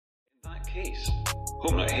case.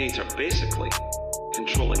 Hope Not Hate are basically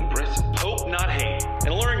controlling Britain. Hope Not Hate, an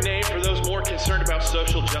alluring name for those more concerned about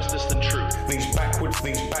social justice than truth. These backward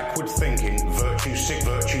thinking, virtue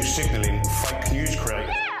signalling, fake news create.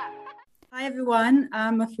 Hi everyone,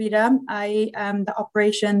 I'm Afrida. I am the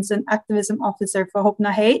Operations and Activism Officer for Hope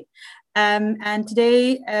Not Hate. And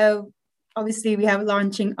today, obviously, we have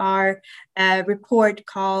launching our report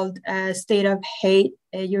called State of Hate,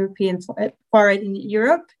 European Far-Right in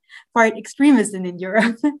Europe, Far-Right Extremism in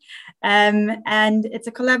Europe. And it's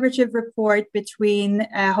a collaborative report between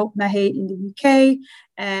Hope Not Hate in the UK,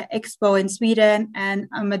 Expo in Sweden, and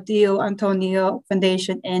Amadeo Antonio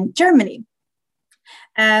Foundation in Germany.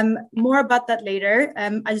 More about that later.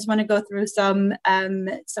 I just want to go through some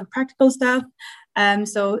practical stuff.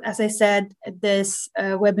 So as I said, this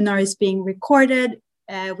webinar is being recorded.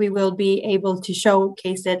 We will be able to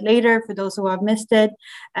showcase it later for those who have missed it.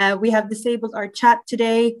 We have disabled our chat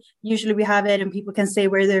today. Usually we have it and people can say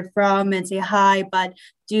where they're from and say hi, but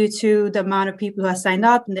due to the amount of people who have signed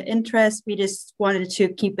up and the interest, we just wanted to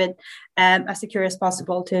keep it as secure as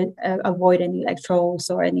possible to avoid any like trolls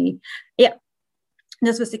or any,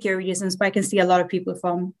 just for security reasons, but I can see a lot of people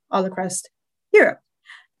from all across Europe.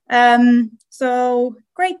 So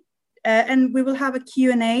great. And we will have a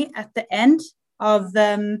Q&A at the end of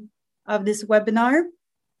this webinar.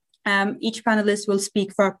 Each panelist will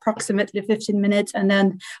speak for approximately 15 minutes, and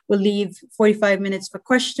then we'll leave 45 minutes for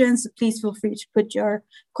questions. So please feel free to put your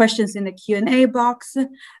questions in the Q&A box.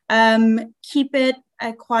 Keep it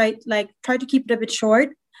try to keep it a bit short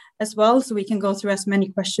as well, so we can go through as many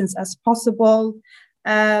questions as possible.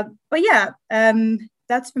 But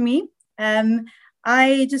that's for me.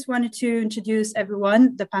 I just wanted to introduce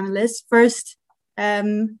everyone, the panelists. First,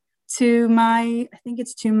 to my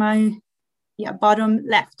bottom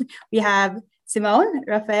left, we have Simone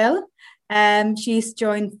Raphael. She's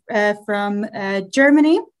joined from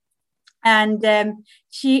Germany, and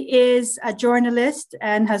she is a journalist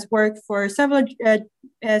and has worked for several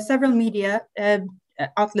media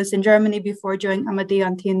outlets in Germany before joining Amadeo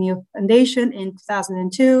Antonio Foundation in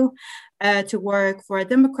 2002 to work for a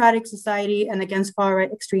democratic society and against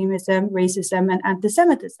far-right extremism, racism, and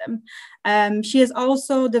anti-Semitism. She has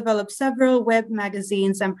also developed several web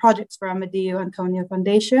magazines and projects for Amadeo Antonio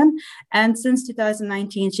Foundation. And since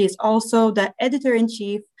 2019, she is also the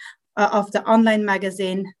editor-in-chief of the online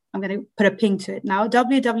magazine. I'm going to put a ping to it now,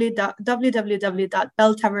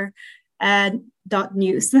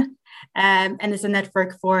 www.belltower.news. And it's a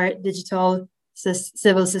network for digital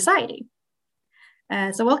civil society.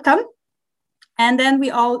 So welcome. And then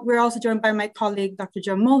we're also joined by my colleague, Dr.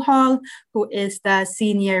 Joe Mulhall, who is the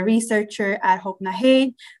senior researcher at Hope Not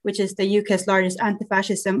Hate, which is the UK's largest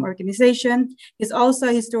anti-fascism organization. He's also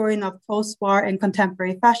a historian of post-war and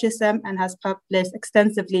contemporary fascism and has published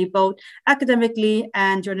extensively, both academically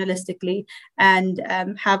and journalistically, and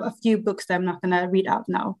have a few books that I'm not going to read out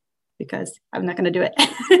now because I'm not going to do it.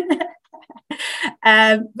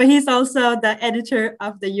 But he's also the editor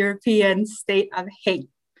of the European State of Hate.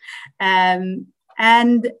 And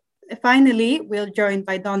finally, we're joined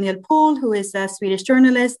by Daniel Pohl, who is a Swedish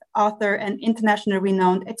journalist, author, and internationally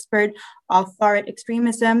renowned expert of far-right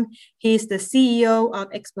extremism. He's the CEO of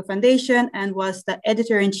Expo Foundation and was the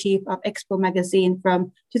editor-in-chief of Expo magazine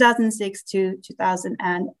from 2006 to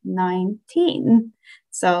 2019.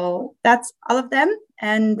 So that's all of them.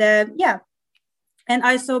 And And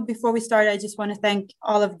also, before we start, I just want to thank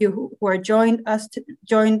all of you who are joining us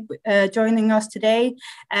today.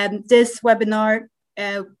 This webinar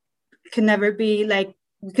could never be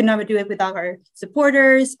we could never do it without our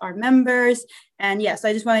supporters, our members. And yes,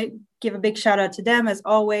 I just want to give a big shout out to them as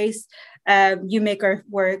always. You make our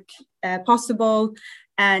work possible,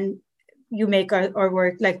 and you make our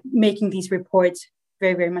work, making these reports,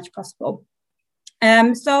 very, very much possible.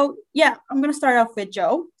 I'm going to start off with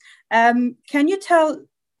Joe. Can you tell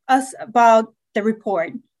us about the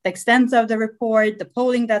report, the extent of the report, the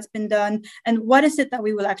polling that's been done, and what is it that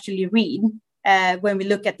we will actually read when we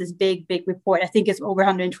look at this big, big report? I think it's over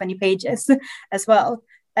 120 pages as well.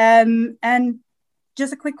 And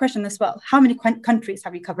just a quick question as well. How many countries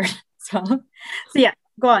have you covered as well? So yeah,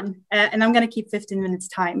 go on. And I'm going to keep 15 minutes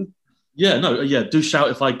time. Do shout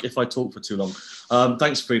if I talk for too long.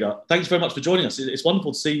 Thanks, Frida. Thanks very much for joining us. It's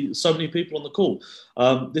wonderful to see so many people on the call.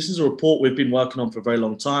 This is a report we've been working on for a very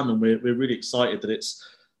long time, and we're really excited that it's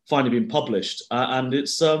finally been published. And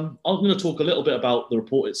it's I'm going to talk a little bit about the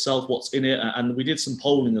report itself, what's in it, and we did some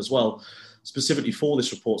polling as well, specifically for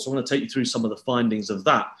this report. So I'm going to take you through some of the findings of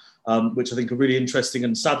that, which I think are really interesting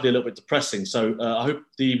and sadly a little bit depressing. So I hope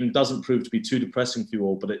the evening doesn't prove to be too depressing for you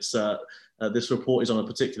all, but it's this report is on a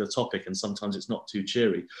particular topic and sometimes it's not too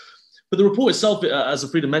cheery. But the report itself, as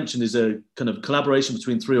Afrida mentioned, is a kind of collaboration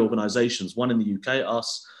between three organisations, one in the UK,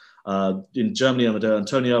 us, in Germany, Amadeo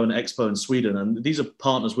Antonio, and Expo in Sweden. And these are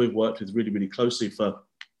partners we've worked with really, really closely for,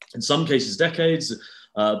 in some cases, decades,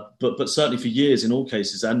 but certainly for years in all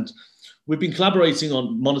cases. And we've been collaborating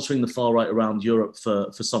on monitoring the far right around Europe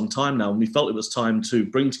for some time now. And we felt it was time to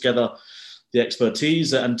bring together the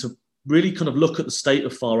expertise and to really kind of look at the state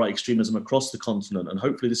of far right extremism across the continent. And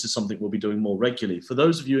hopefully this is something we'll be doing more regularly. For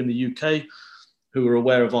those of you in the UK who are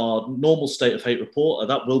aware of our normal State of Hate report,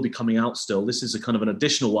 that will be coming out still. This is a kind of an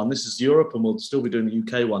additional one. This is Europe, and we'll still be doing the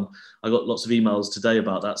UK one. I got lots of emails today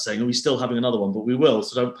about that saying, are we still having another one? But we will,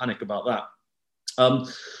 so don't panic about that.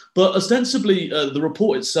 But ostensibly, the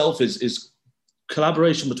report itself is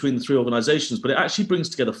collaboration between the three organisations, but it actually brings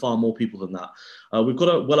together far more people than that. We've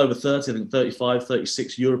got well over 30, I think 35,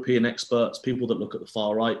 36 European experts, people that look at the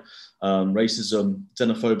far right, racism,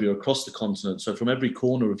 xenophobia across the continent. So from every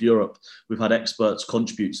corner of Europe, we've had experts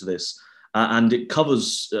contribute to this. And it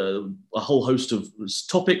covers a whole host of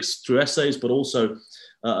topics through essays, but also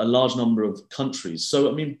a large number of countries.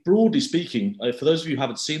 So, I mean, broadly speaking, for those of you who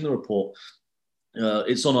haven't seen the report,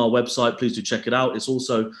 it's on our website. Please do check it out. It's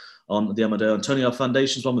also on the Amadeo Antonio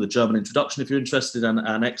Foundation's one with a German introduction if you're interested, and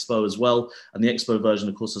Expo as well. And the Expo version,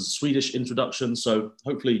 of course, has a Swedish introduction. So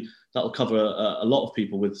hopefully that will cover a lot of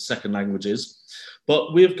people with second languages.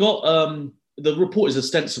 But we've got, the report is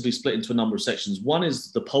ostensibly split into a number of sections. One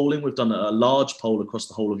is the polling. We've done a large poll across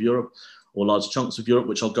the whole of Europe, or large chunks of Europe,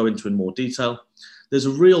 which I'll go into in more detail. There's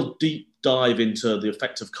a real deep dive into the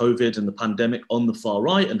effect of COVID and the pandemic on the far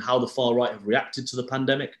right and how the far right have reacted to the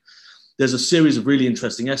pandemic. There's a series of really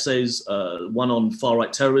interesting essays, one on far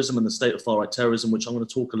right terrorism and the state of far right terrorism, which I'm going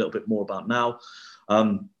to talk a little bit more about now.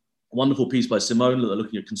 Wonderful piece by Simone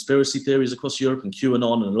looking at conspiracy theories across Europe and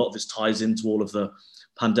QAnon, and a lot of this ties into all of the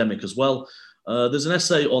pandemic as well. There's an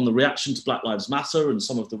essay on the reaction to Black Lives Matter and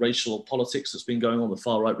some of the racial politics that's been going on, the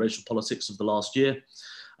far right racial politics of the last year.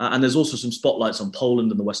 And there's also some spotlights on Poland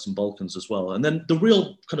and the Western Balkans as well. And then the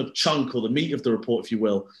real kind of chunk, or the meat of the report, if you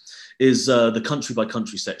will, is the country by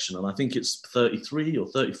country section. And I think it's 33 or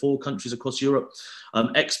 34 countries across Europe.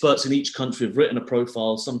 Experts in each country have written a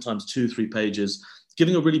profile, sometimes 2-3 pages,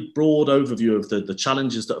 giving a really broad overview of the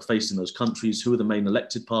challenges that are facing those countries, who are the main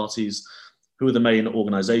elected parties, who are the main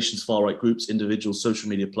organizations, far right groups, individuals, social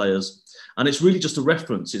media players. And it's really just a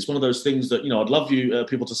reference. It's one of those things that, you know, I'd love you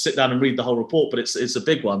people to sit down and read the whole report, but it's a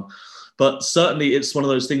big one. But certainly it's one of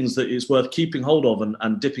those things that is worth keeping hold of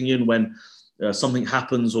and dipping in when something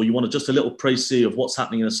happens, or you want just a little précis of what's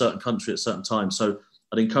happening in a certain country at a certain time. So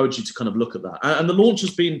I'd encourage you to kind of look at that. And the launch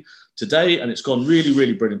has been today, and it's gone really,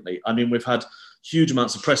 really brilliantly. I mean, we've had huge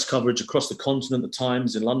amounts of press coverage across the continent. The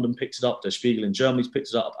Times in London picked it up. Der Spiegel in Germany's picked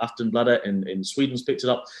it up. Aftonbladet in Sweden's picked it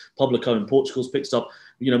up. Publico in Portugal's picked it up.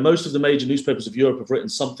 You know, most of the major newspapers of Europe have written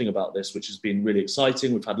something about this, which has been really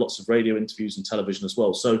exciting. We've had lots of radio interviews and television as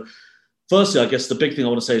well. So firstly, I guess the big thing I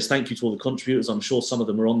want to say is thank you to all the contributors. I'm sure some of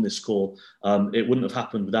them are on this call. It wouldn't have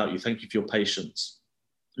happened without you. Thank you for your patience.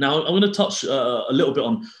 Now, I'm going to touch a little bit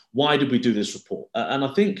on why did we do this report? And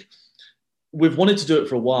I think we've wanted to do it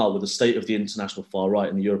for a while with the state of the international far right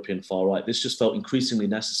and the European far right. This just felt increasingly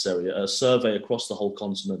necessary, a survey across the whole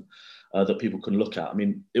continent that people can look at. I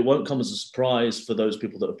mean, it won't come as a surprise for those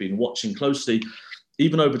people that have been watching closely,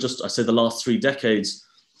 even over just, I say, the last 3 decades,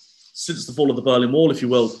 since the fall of the Berlin Wall, if you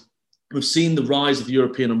will. We've seen the rise of the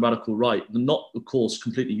European and radical right, not, of course,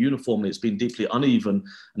 completely uniformly. It's been deeply uneven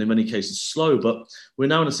and in many cases slow, but we're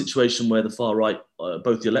now in a situation where the far right,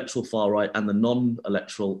 both the electoral far right and the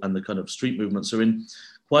non-electoral and the kind of street movements are in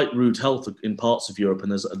quite rude health in parts of Europe,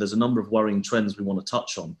 and there's a number of worrying trends we want to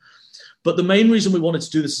touch on. But the main reason we wanted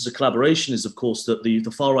to do this as a collaboration is, of course, that the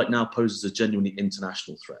far right now poses a genuinely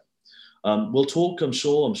international threat. We'll talk, I'm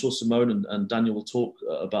sure Simone and Daniel will talk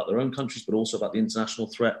about their own countries, but also about the international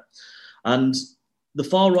threat. And the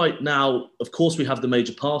far right now, of course, we have the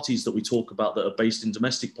major parties that we talk about that are based in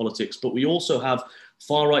domestic politics, but we also have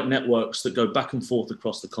far right networks that go back and forth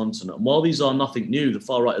across the continent. And while these are nothing new, the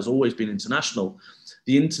far right has always been international.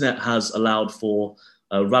 The internet has allowed for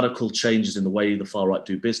radical changes in the way the far right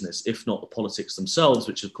do business, if not the politics themselves,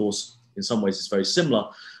 which of course, in some ways is very similar.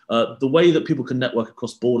 The way that people can network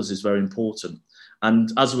across borders is very important.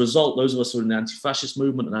 And as a result, those of us who are in the anti-fascist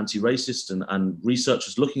movement and anti-racist and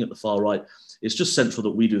researchers looking at the far right, it's just central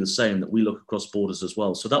that we do the same, that we look across borders as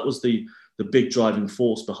well. So that was the big driving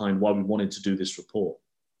force behind why we wanted to do this report.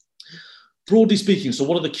 Broadly speaking, so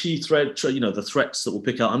what are the key the threats that we'll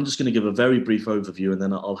pick out? I'm just going to give a very brief overview and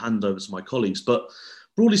then I'll hand over to my colleagues. But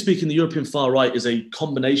broadly speaking, the European far right is a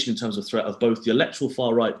combination in terms of threat of both the electoral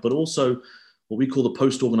far right, but also what we call the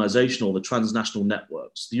post-organizational or the transnational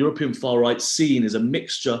networks. The European far-right scene is a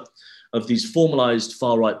mixture of these formalized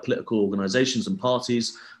far-right political organizations and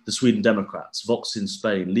parties, the Sweden Democrats, Vox in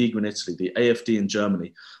Spain, Liga in Italy, the AfD in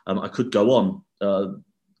Germany. I could go on.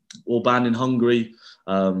 Orban in Hungary,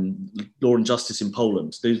 Law and Justice in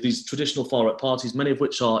Poland. These traditional far-right parties, many of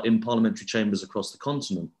which are in parliamentary chambers across the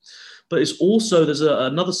continent. But it's also, there's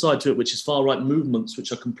another side to it, which is far-right movements,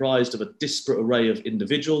 which are comprised of a disparate array of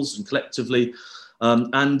individuals and collectively.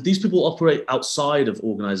 And these people operate outside of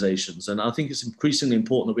organizations. And I think it's increasingly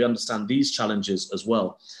important that we understand these challenges as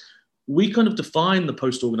well. We kind of define the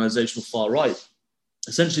post-organizational far-right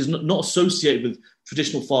essentially is not associated with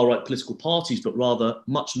traditional far-right political parties, but rather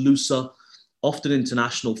much looser, often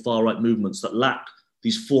international far-right movements that lack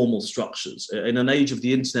these formal structures. In an age of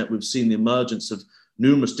the internet, we've seen the emergence of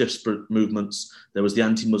numerous disparate movements. There was the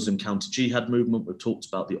anti-Muslim counter-jihad movement. We've talked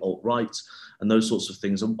about the alt-right and those sorts of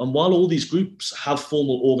things. And while all these groups have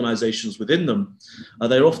formal organizations within them,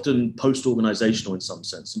 they're often post-organizational in some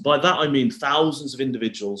sense. And by that, I mean thousands of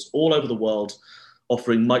individuals all over the world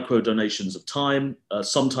offering micro donations of time,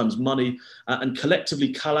 sometimes money, and collectively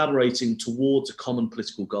collaborating towards common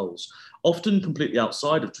political goals, often completely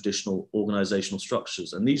outside of traditional organizational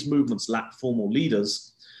structures. And these movements lack formal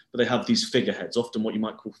leaders, but they have these figureheads, often what you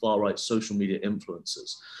might call far-right social media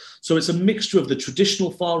influencers. So it's a mixture of the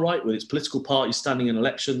traditional far-right with its political parties standing in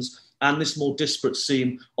elections and this more disparate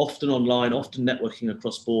scene, often online, often networking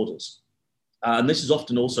across borders. And this is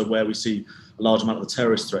often also where we see a large amount of the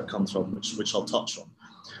terrorist threat comes from, which I'll touch on.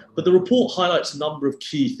 But the report highlights a number of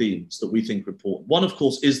key themes that we think are important. One, of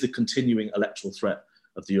course, is the continuing electoral threat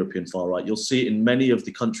of the European far-right. You'll see in many of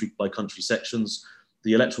the country-by-country sections,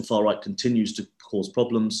 the electoral far-right continues to cause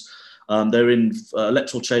problems. They're in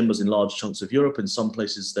electoral chambers in large chunks of Europe. In some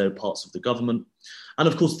places, they're parts of the government. And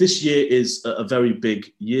of course, this year is a very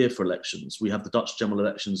big year for elections. We have the Dutch general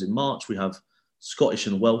elections in March. We have Scottish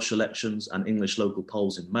and Welsh elections and English local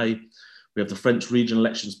polls in May. We have the French regional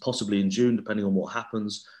elections possibly in June, depending on what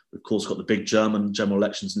happens. We've, of course, got the big German general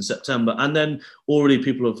elections in September. And then already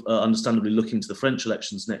people are understandably looking to the French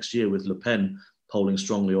elections next year with Le Pen polling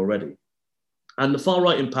strongly already. And the far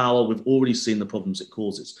right in power, we've already seen the problems it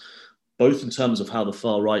causes, both in terms of how the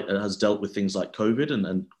far right has dealt with things like COVID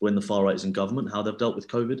and when the far right is in government, how they've dealt with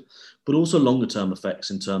COVID, but also longer term effects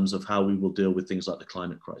in terms of how we will deal with things like the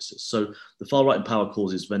climate crisis. So the far right in power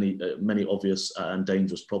causes many obvious and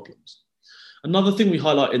dangerous problems. Another thing we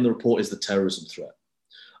highlight in the report is the terrorism threat.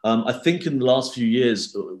 I think in the last few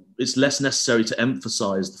years, it's less necessary to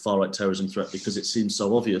emphasize the far-right terrorism threat because it seems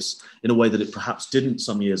so obvious in a way that it perhaps didn't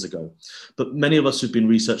some years ago. But many of us who've been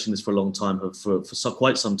researching this for a long time have, for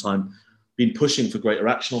quite some time, been pushing for greater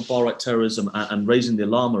action on far-right terrorism and raising the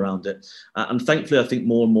alarm around it. And thankfully, I think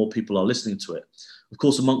more and more people are listening to it. Of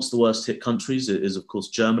course, amongst the worst hit countries is, of course,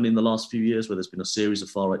 Germany in the last few years, where there's been a series of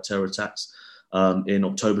far-right terror attacks. In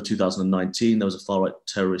October 2019, there was a far-right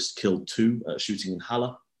terrorist killed too, shooting in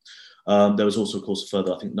Halle. There was also, of course, a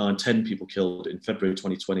further, I think, 9-10 people killed in February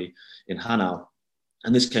 2020 in Hanau.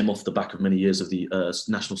 And this came off the back of many years of the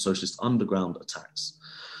National Socialist Underground attacks.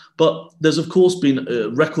 But there's, of course, been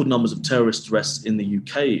record numbers of terrorist arrests in the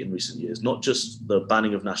UK in recent years, not just the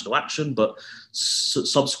banning of National Action, but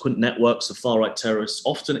subsequent networks of far-right terrorists,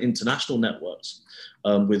 often international networks,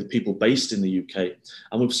 with people based in the UK.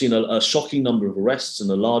 And we've seen a shocking number of arrests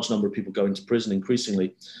and a large number of people going to prison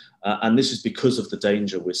increasingly. And this is because of the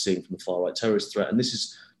danger we're seeing from the far-right terrorist threat. And this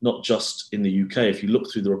is not just in the UK. If you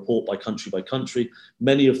look through the report by country,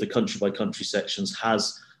 many of the country-by-country sections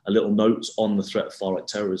has a little note on the threat of far-right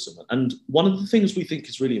terrorism. And one of the things we think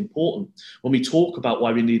is really important when we talk about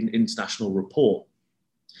why we need an international report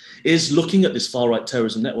is looking at this far-right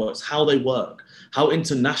terrorism networks, how they work, how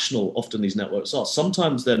international often these networks are.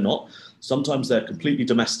 Sometimes they're not, sometimes they're completely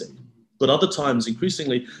domestic. But other times,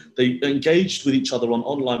 increasingly, they engaged with each other on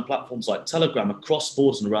online platforms like Telegram across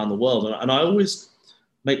borders and around the world. And I always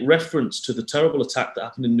make reference to the terrible attack that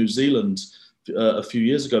happened in New Zealand a few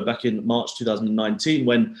years ago, back in March 2019,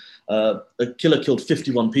 when a killer killed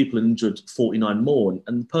 51 people and injured 49 more.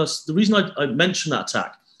 And the reason I mention that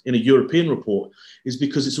attack in a European report is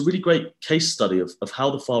because it's a really great case study of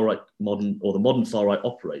how the far-right the modern far-right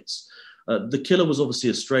operates. The killer was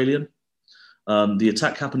obviously Australian. The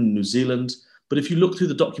attack happened in New Zealand. But if you look through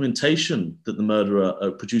the documentation that the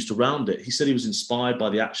murderer produced around it, he said he was inspired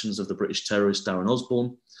by the actions of the British terrorist Darren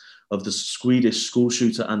Osborne, of the Swedish school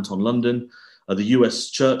shooter Anton Lundin, the US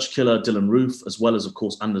church killer Dylan Roof, as well as, of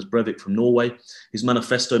course, Anders Breivik from Norway. His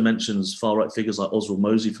manifesto mentions far-right figures like Oswald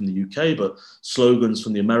Mosley from the UK, but slogans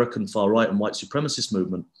from the American far-right and white supremacist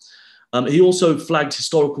movement. He also flagged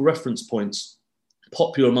historical reference points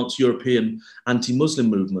popular amongst European anti-Muslim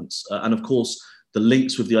movements. And of course, the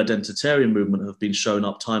links with the identitarian movement have been shown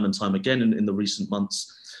up time and time again in the recent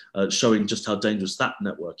months, showing just how dangerous that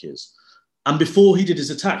network is. And before he did his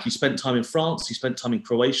attack, he spent time in France, he spent time in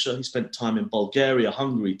Croatia, he spent time in Bulgaria,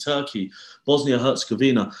 Hungary, Turkey,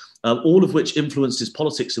 Bosnia-Herzegovina, all of which influenced his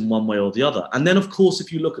politics in one way or the other. And then, of course,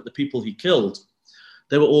 if you look at the people he killed,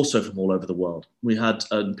 they were also from all over the world. We had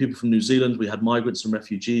people from New Zealand, we had migrants and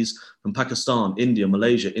refugees from Pakistan, India,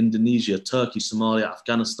 Malaysia, Indonesia, Turkey, Somalia,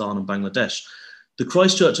 Afghanistan, and Bangladesh. The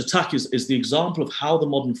Christchurch attack is the example of how the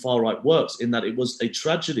modern far right works, in that it was a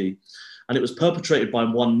tragedy and it was perpetrated by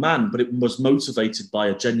one man, but it was motivated by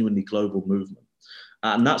a genuinely global movement.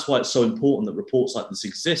 And that's why it's so important that reports like this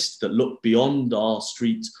exist, that look beyond our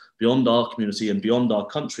street, beyond our community and beyond our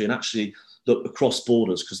country, and actually look across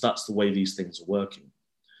borders, because that's the way these things are working.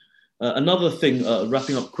 Another thing,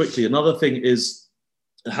 wrapping up quickly, another thing is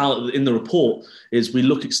how in the report is we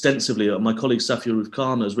look extensively, my colleague Safia Roof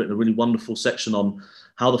Khan has written a really wonderful section on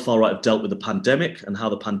how the far right have dealt with the pandemic and how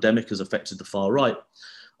the pandemic has affected the far right.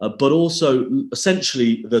 But also,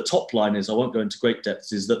 essentially, the top line is, I won't go into great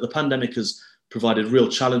depths, is that the pandemic has provided real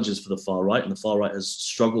challenges for the far right, and the far right has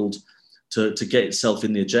struggled to get itself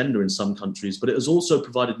in the agenda in some countries, but it has also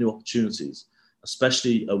provided new opportunities,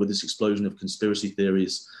 especially with this explosion of conspiracy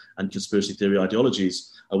theories and conspiracy theory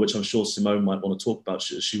ideologies, which I'm sure Simone might want to talk about.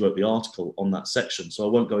 She wrote the article on that section, so I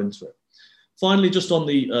won't go into it. Finally, just on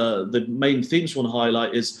the main themes we want to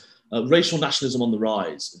highlight is racial nationalism on the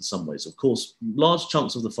rise in some ways. Of course, large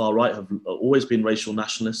chunks of the far right have always been racial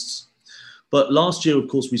nationalists. But last year, of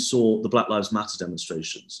course, we saw the Black Lives Matter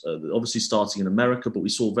demonstrations, obviously starting in America, but we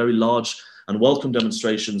saw very large and welcome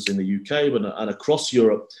demonstrations in the UK and across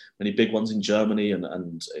Europe, many big ones in Germany and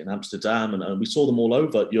in Amsterdam, and we saw them all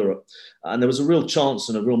over Europe. And there was a real chance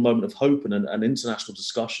and a real moment of hope and an international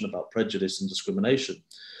discussion about prejudice and discrimination,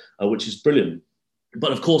 which is brilliant.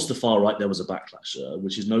 But of course, the far right, there was a backlash,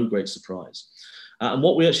 which is no great surprise. And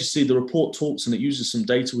what we actually see, the report talks, and it uses some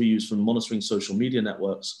data we use from monitoring social media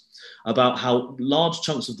networks, about how large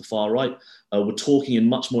chunks of the far right were talking in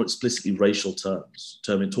much more explicitly racial terms,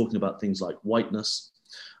 talking about things like whiteness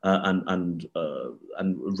and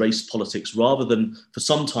race politics, rather than for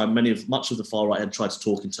some time, much of the far right had tried to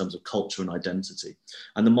talk in terms of culture and identity.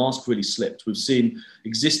 And the mask really slipped. We've seen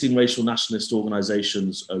existing racial nationalist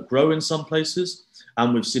organizations grow in some places,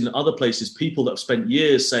 and we've seen in other places people that have spent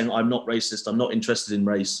years saying, I'm not racist, I'm not interested in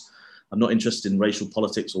race, I'm not interested in racial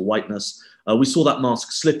politics or whiteness. We saw that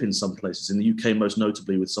mask slip in some places, in the UK most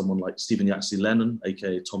notably with someone like Stephen Yaxley Lennon,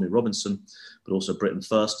 aka Tommy Robinson, but also Britain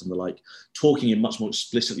First and the like, talking in much more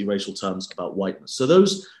explicitly racial terms about whiteness. So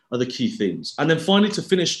those are the key themes. And then finally, to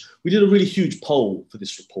finish, we did a really huge poll for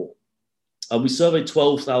this report. We surveyed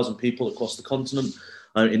 12,000 people across the continent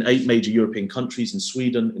in 8 major European countries, in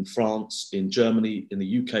Sweden, in France, in Germany, in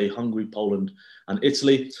the UK, Hungary, Poland, and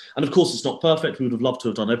Italy. And of course, it's not perfect. We would have loved to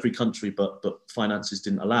have done every country, but finances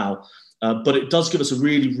didn't allow. But it does give us a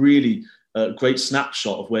really, really great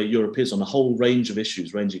snapshot of where Europe is on a whole range of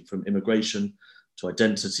issues, ranging from immigration to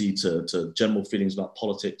identity to general feelings about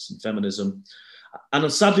politics and feminism.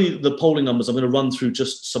 And sadly, the polling numbers, I'm going to run through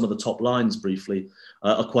just some of the top lines briefly,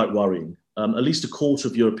 are quite worrying. At least a quarter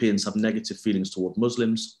of Europeans have negative feelings toward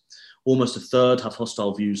Muslims. Almost a third have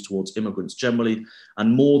hostile views towards immigrants generally,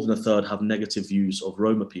 and more than a third have negative views of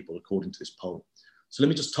Roma people, according to this poll. So let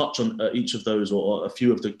me just touch on each of those or a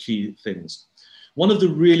few of the key things. One of the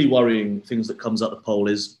really worrying things that comes out of the poll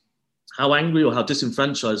is how angry or how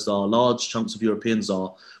disenfranchised large chunks of Europeans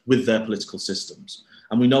are with their political systems.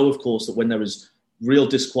 And we know, of course, that when there is real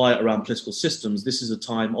disquiet around political systems, this is a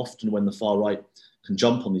time often when the far right can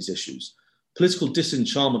jump on these issues. Political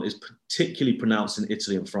disenchantment is particularly pronounced in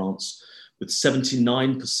Italy and France, with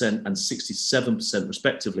 79% and 67%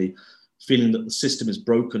 respectively feeling that the system is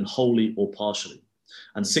broken wholly or partially,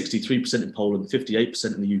 and 63% in Poland,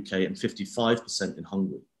 58% in the UK, and 55% in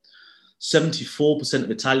Hungary. 74%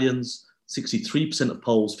 of Italians, 63% of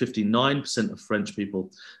Poles, 59% of French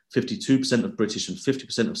people, 52% of British, and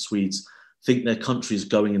 50% of Swedes think their country is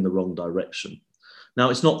going in the wrong direction. Now,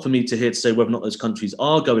 it's not for me to say whether or not those countries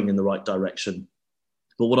are going in the right direction.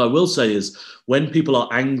 But what I will say is when people are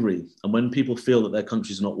angry and when people feel that their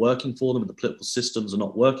countries are not working for them and the political systems are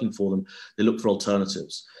not working for them, they look for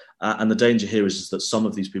alternatives. And the danger here is that some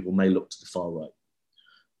of these people may look to the far right.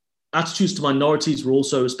 Attitudes to minorities were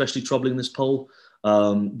also especially troubling in this poll.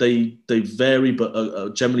 They vary,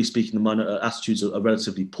 but generally speaking, the attitudes are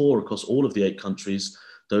relatively poor across all of the 8 countries,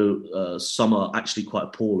 though some are actually quite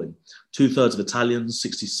appalling. 2/3 of Italians,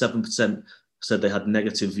 67%, said they had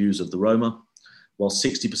negative views of the Roma, while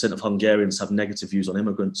 60% of Hungarians have negative views on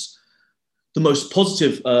immigrants. The most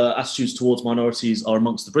positive attitudes towards minorities are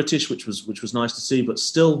amongst the British, which was nice to see, but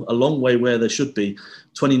still a long way where there should be.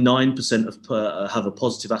 29% have a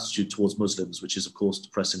positive attitude towards Muslims, which is, of course,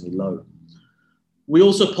 depressingly low. We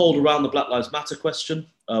also polled around the Black Lives Matter question.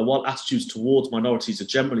 While attitudes towards minorities are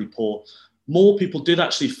generally poor, more people did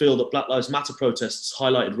actually feel that Black Lives Matter protests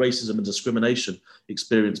highlighted racism and discrimination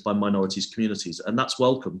experienced by minorities communities, and that's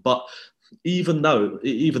welcome. But even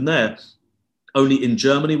there, only in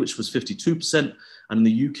Germany, which was 52%, and in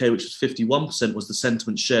the UK, which was 51%, was the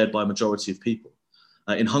sentiment shared by a majority of people.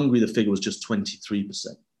 In Hungary, the figure was just 23%.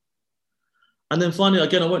 And then finally,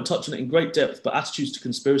 again, I won't touch on it in great depth, but attitudes to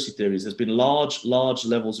conspiracy theories. There's been large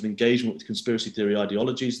levels of engagement with conspiracy theory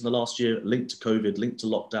ideologies in the last year, linked to COVID, linked to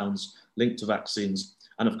lockdowns, linked to vaccines.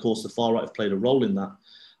 And of course, the far right have played a role in that.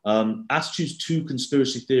 Attitudes to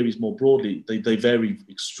conspiracy theories more broadly, they vary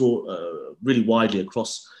really widely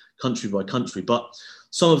across country by country, but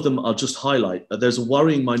some of them I'll just highlight. There's a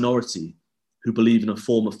worrying minority who believe in a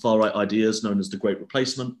form of far-right ideas known as the Great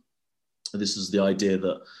Replacement. This is the idea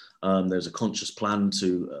that there's a conscious plan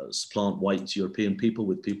to supplant white European people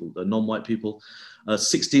with non-white people.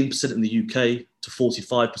 16% in the UK to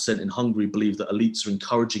 45% in Hungary believe that elites are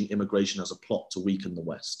encouraging immigration as a plot to weaken the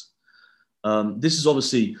West. This is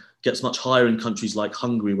obviously gets much higher in countries like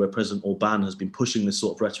Hungary, where President Orbán has been pushing this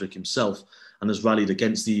sort of rhetoric himself and has rallied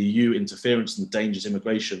against the EU interference and the dangers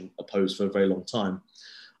immigration opposed for a very long time.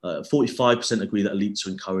 45% agree that elites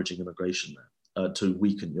are encouraging immigration there to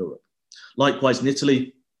weaken Europe. Likewise, in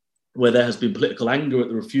Italy, where there has been political anger at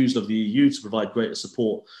the refusal of the EU to provide greater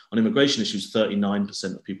support on immigration issues,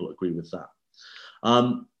 39% of people agree with that.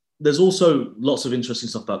 There's also lots of interesting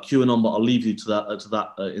stuff about QAnon, but I'll leave you to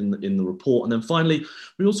that in the report. And then finally,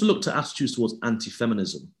 we also looked at attitudes towards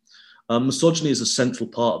anti-feminism. Misogyny is a central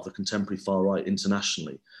part of the contemporary far right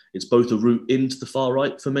internationally. It's both a route into the far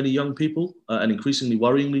right for many young people and increasingly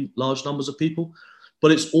worryingly large numbers of people,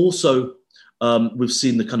 but it's also, we've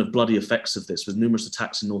seen the kind of bloody effects of this with numerous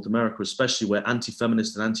attacks in North America, especially where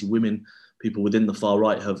anti-feminist and anti-women people within the far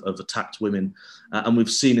right have attacked women. And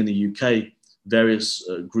we've seen in the UK various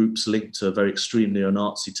groups linked to very extreme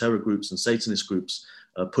neo-Nazi terror groups and Satanist groups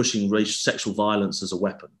pushing sexual violence as a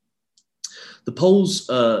weapon. The polls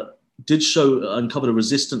did uncover a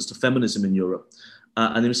resistance to feminism in Europe.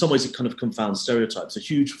 And in some ways, it kind of confounds stereotypes. A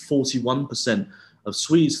huge 41% of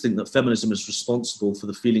Swedes think that feminism is responsible for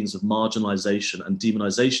the feelings of marginalization and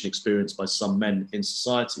demonization experienced by some men in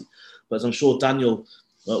society. But as I'm sure Daniel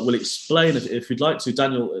will explain, if you'd like to,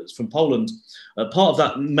 Daniel is from Poland. Part of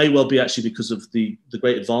that may well be actually because of the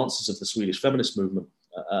great advances of the Swedish feminist movement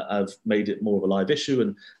have made it more of a live issue,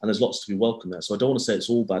 and there's lots to be welcome there. So I don't want to say it's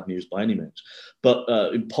all bad news by any means. But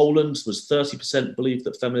in Poland, was 30% believed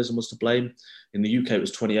that feminism was to blame. In the UK, it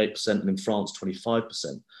was 28%, and in France,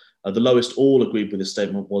 25%. The lowest all agreed with this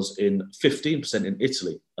statement was in 15% in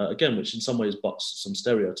Italy, again, which in some ways bucks some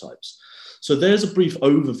stereotypes. So there's a brief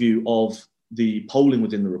overview of the polling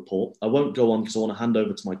within the report. I won't go on because I want to hand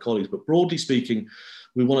over to my colleagues, but broadly speaking,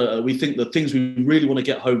 we think the things we really want to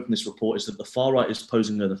get home from this report is that the far right is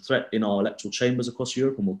posing a threat in our electoral chambers across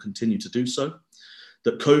Europe and will continue to do so.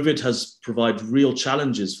 That COVID has provided real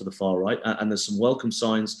challenges for the far right, and there's some welcome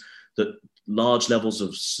signs that large levels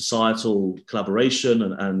of societal collaboration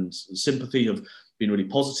and sympathy have been really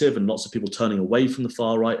positive, and lots of people turning away from the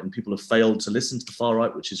far right, and people have failed to listen to the far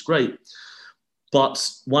right, which is great. But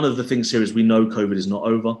one of the things here is we know COVID is not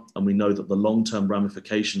over, and we know that the long-term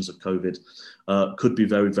ramifications of COVID could be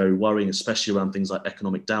very, very worrying, especially around things like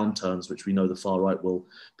economic downturns, which we know the far right will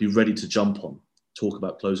be ready to jump on, talk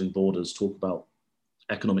about closing borders, talk about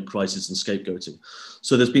economic crisis and scapegoating.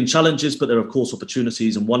 So there's been challenges, but there are, of course,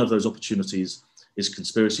 opportunities, and one of those opportunities is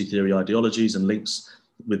conspiracy theory ideologies and links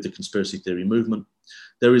with the conspiracy theory movement.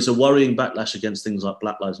 There is a worrying backlash against things like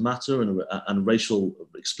Black Lives Matter and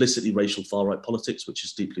explicitly racial far-right politics, which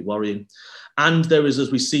is deeply worrying. And there is,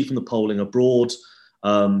 as we see from the polling, a broad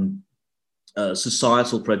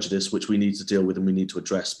societal prejudice, which we need to deal with and we need to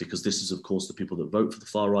address, because this is, of course, the people that vote for the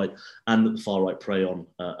far right and that the far right prey on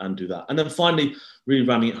and do that. And then finally, really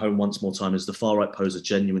ramming it home once more time, is the far right pose a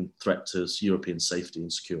genuine threat to European safety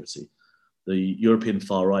and security. The European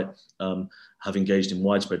far right have engaged in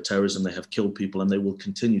widespread terrorism. They have killed people and they will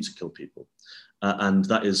continue to kill people. And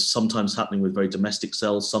that is sometimes happening with very domestic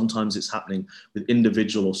cells. Sometimes it's happening with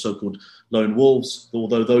individual or so-called lone wolves,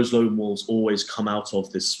 although those lone wolves always come out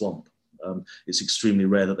of this swamp. It's extremely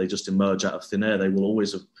rare that they just emerge out of thin air. They will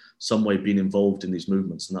always have some way been involved in these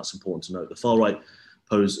movements, and that's important to note. The far right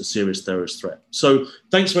pose a serious terrorist threat. So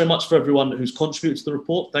thanks very much for everyone who's contributed to the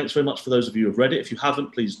report. Thanks very much for those of you who have read it. If you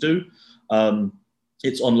haven't, please do.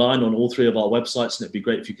 It's online on all three of our websites, and it'd be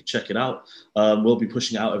great if you could check it out. We'll be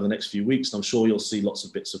pushing it out over the next few weeks, and I'm sure you'll see lots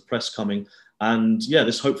of bits of press coming. And yeah,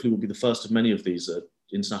 this hopefully will be the first of many of these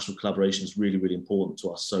international collaborations, really, really important to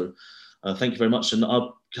us. So thank you very much. And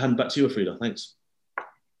I'll hand back to you, Frida. Thanks.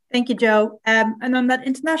 Thank you, Joe. And on that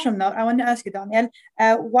international note, I want to ask you, Daniel,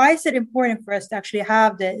 why is it important for us to actually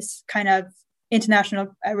have this kind of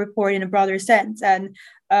international report in a broader sense? And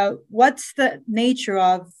what's the nature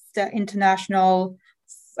of the international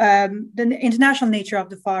nature of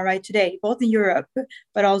the far right today, both in Europe,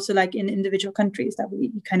 but also like in individual countries that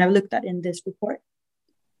we kind of looked at in this report?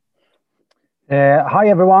 Hi,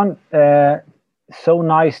 everyone. So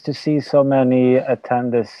nice to see so many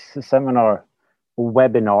attend this seminar,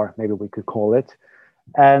 webinar, maybe we could call it.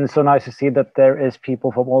 And so nice to see that there is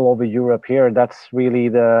people from all over Europe here. That's really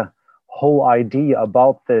the whole idea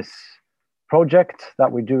about this project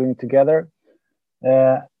that we're doing together.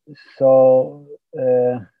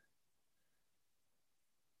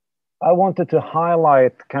 I wanted to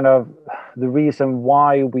highlight kind of the reason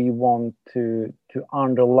why we want to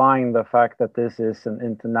underline the fact that this is an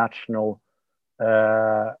international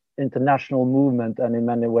movement, and in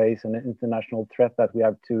many ways an international threat that we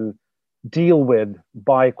have to deal with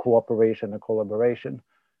by cooperation and collaboration.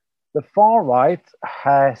 The far right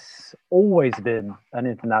has always been an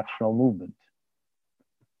international movement.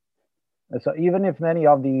 So even if many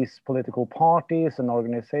of these political parties and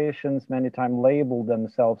organizations many times label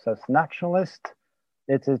themselves as nationalist,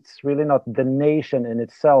 it's really not the nation in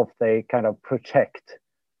itself they kind of protect.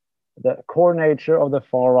 The core nature of the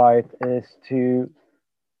far right is to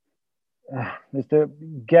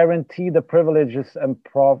guarantee the privileges and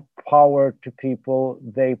power to people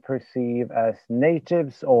they perceive as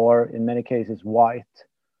natives, or in many cases white,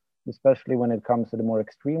 especially when it comes to the more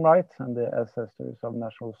extreme right and the ancestors of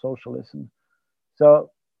National Socialism.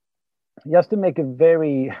 So just to make a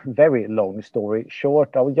very, very long story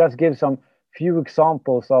short, I will just give some few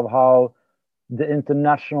examples of how the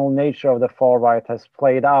international nature of the far right has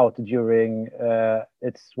played out during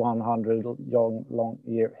its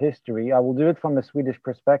 100-long-year history. I will do it from a Swedish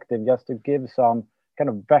perspective, just to give some kind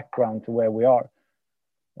of background to where we are.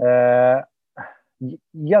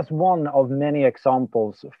 Just one of many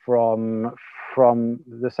examples from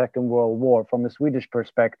the Second World War, from a Swedish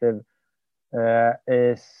perspective,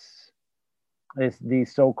 is the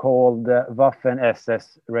so-called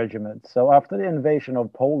Waffen-SS regiment. So after the invasion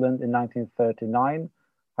of Poland in 1939,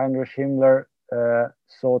 Heinrich Himmler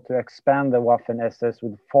sought to expand the Waffen-SS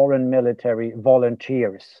with foreign military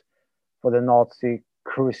volunteers for the Nazi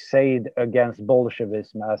crusade against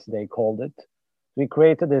Bolshevism, as they called it. We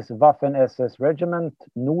created this Waffen-SS regiment,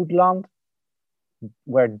 Nordland,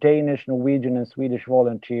 where Danish, Norwegian, and Swedish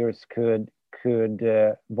volunteers could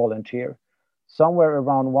volunteer. Somewhere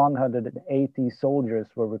around 180 soldiers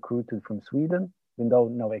were recruited from Sweden. We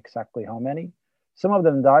don't know exactly how many. Some of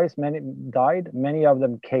them died, many of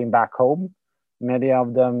them came back home. Many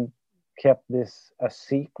of them kept this a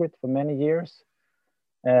secret for many years.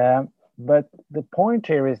 But the point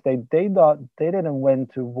here is they didn't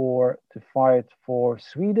went to war to fight for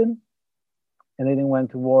Sweden, and they didn't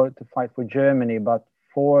went to war to fight for Germany, but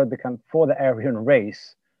for the Aryan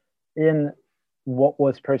race in what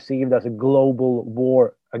was perceived as a global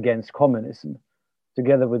war against communism,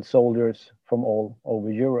 together with soldiers from all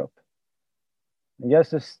over Europe. And just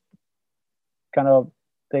to kind of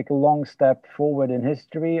take a long step forward in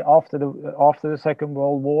history, after the Second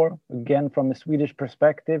World War, again from a Swedish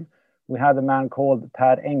perspective, we had a man called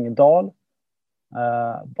Per Engdahl,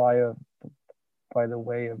 by the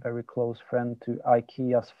way, a very close friend to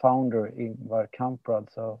IKEA's founder, Ingvar Kamprad.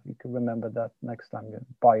 So you can remember that next time you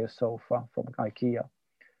buy a sofa from IKEA.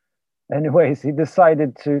 Anyways, he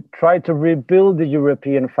decided to try to rebuild the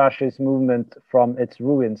European fascist movement from its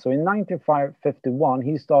ruins. So in 1951,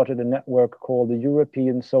 he started a network called the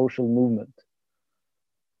European Social Movement.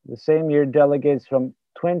 The same year, delegates from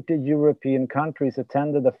 20 European countries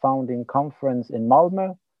attended the founding conference in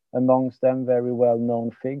Malmö, amongst them very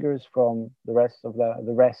well-known figures from the rests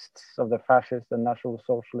of the fascist and National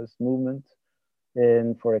Socialist movement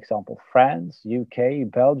in, for example, France, UK,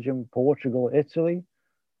 Belgium, Portugal, Italy.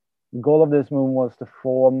 The goal of this movement was to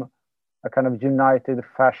form a kind of united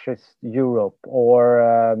fascist Europe,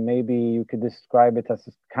 or maybe you could describe it as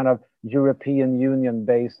a kind of European Union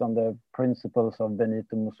based on the principles of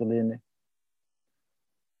Benito Mussolini.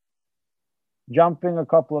 Jumping a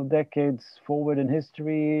couple of decades forward in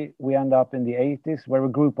history, we end up in the 80s, where a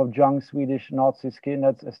group of young Swedish Nazi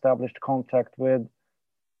skinheads established contact with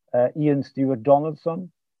Ian Stewart Donaldson,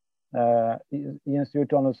 Ian Stuart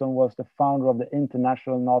Donaldson was the founder of the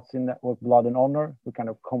international Nazi network Blood and Honor, who kind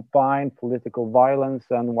of combined political violence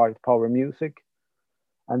and white power music.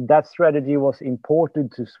 And that strategy was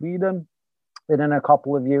imported to Sweden. And in a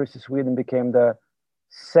couple of years, Sweden became the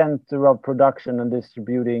center of production and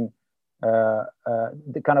distributing,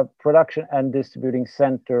 the kind of production and distributing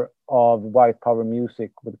center of white power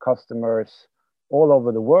music, with customers all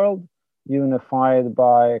over the world, unified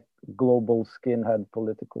by global skinhead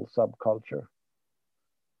political subculture.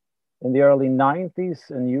 In the early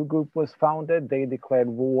 90s, a new group was founded. They declared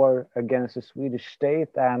war against the Swedish state,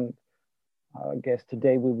 and I guess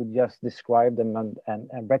today we would just describe them and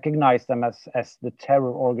recognize them as the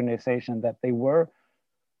terror organization that they were.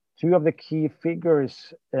 Two of the key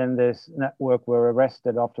figures in this network were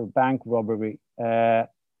arrested after bank robbery,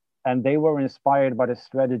 and they were inspired by the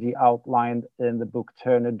strategy outlined in the book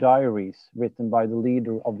Turner Diaries, written by the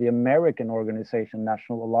leader of the American organization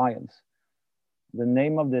National Alliance. The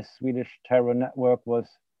name of this Swedish terror network was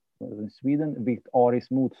in Sweden, Vitt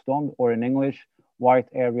Ariskt Motstånd, or in English, White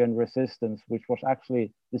Aryan Resistance, which was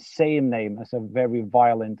actually the same name as a very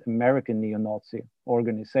violent American neo-Nazi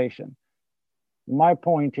organization. My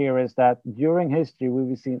point here is that during history,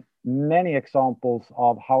 we've seen many examples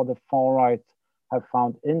of how the far right have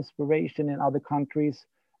found inspiration in other countries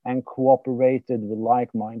and cooperated with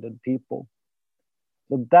like-minded people.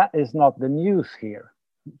 So that is not the news here,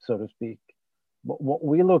 so to speak. But what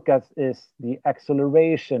we look at is the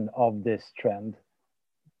acceleration of this trend.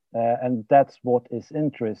 And that's what is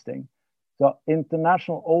interesting. So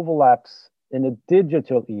international overlaps in a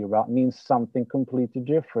digital era means something completely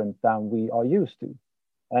different than we are used to.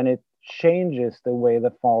 And it changes the way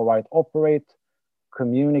the far right operate,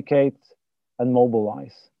 communicate, and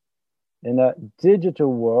mobilize. In a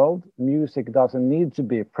digital world, music doesn't need to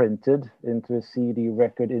be printed into a CD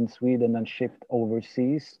record in Sweden and shipped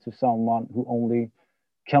overseas to someone who only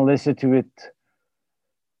can listen to it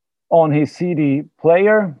on his CD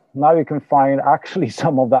player. Now you can find actually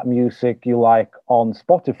some of that music you like on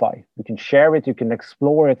Spotify. You can share it, you can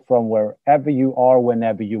explore it from wherever you are,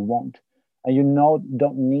 whenever you want. And you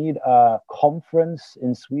don't need a conference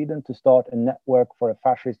in Sweden to start a network for a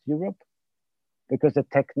fascist Europe, because the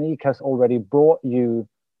technique has already brought you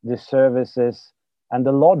the services and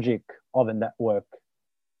the logic of a network.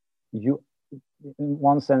 You, in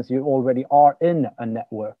one sense, you already are in a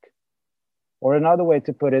network. Or another way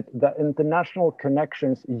to put it, the international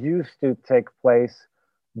connections used to take place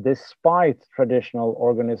despite traditional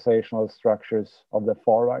organizational structures of the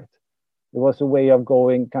far right. It was a way of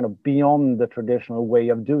going kind of beyond the traditional way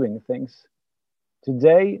of doing things.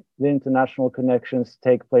 Today, the international connections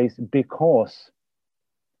take place because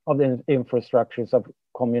of the infrastructures of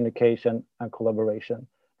communication and collaboration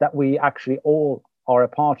that we actually all are a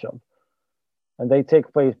part of. And they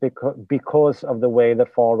take place because of the way the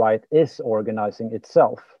far right is organizing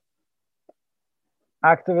itself.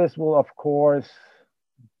 Activists will, of course,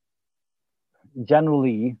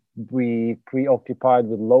 generally be preoccupied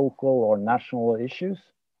with local or national issues,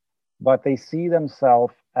 but they see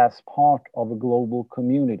themselves as part of a global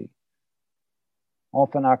community.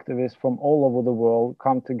 Often activists from all over the world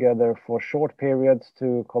come together for short periods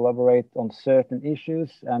to collaborate on certain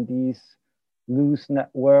issues, and these loose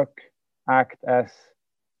networks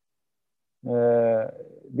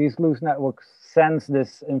sends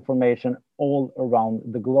this information all around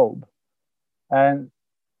the globe. And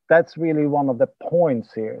that's really one of the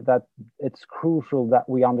points here, that it's crucial that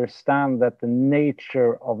we understand that the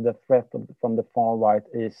nature of the threat from the far right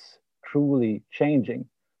is truly changing.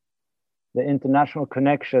 The international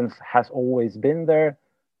connections has always been there,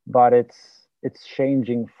 but it's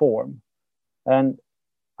changing form. And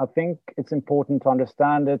I think it's important to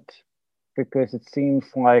understand it, because it seems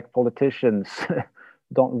like politicians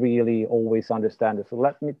don't really always understand it. So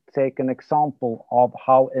let me take an example of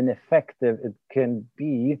how ineffective it can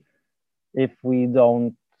be if we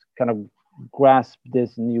don't kind of grasp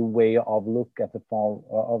this new way of looking at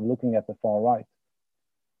the far right.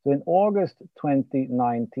 So in August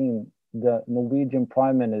 2019, the Norwegian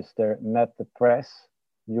Prime Minister met the press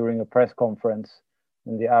during a press conference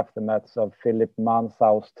in the aftermath of Philip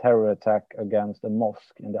Mansau's terror attack against a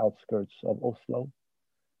mosque in the outskirts of Oslo.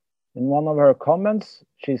 In one of her comments,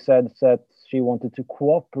 she said that she wanted to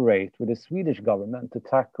cooperate with the Swedish government to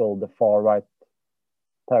tackle the far-right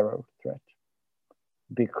terror threat.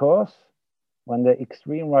 Because when the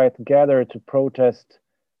extreme right gather to protest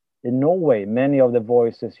in Norway, many of the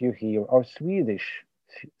voices you hear are Swedish,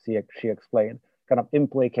 she explained, kind of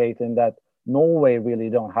implicating that Norway really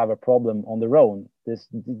don't have a problem on their own. This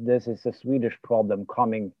is a Swedish problem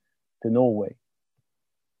coming to Norway.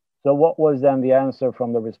 So what was then the answer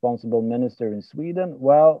from the responsible minister in Sweden?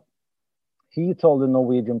 Well, he told the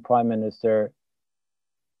Norwegian prime minister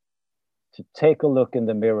to take a look in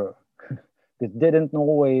the mirror. Because didn't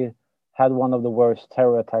Norway had one of the worst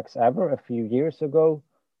terror attacks ever a few years ago?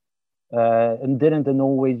 And didn't the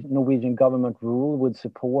Norwegian government rule with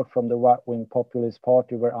support from the right-wing populist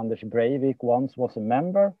party where Anders Breivik once was a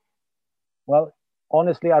member? Well,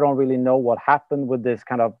 honestly, I don't really know what happened with this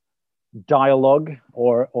kind of dialogue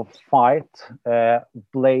or fight,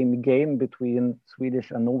 blame game between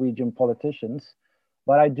Swedish and Norwegian politicians.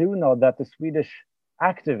 But I do know that the Swedish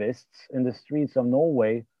activists in the streets of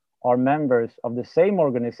Norway are members of the same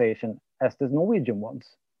organization as the Norwegian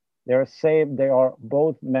ones. They are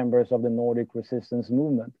both members of the Nordic Resistance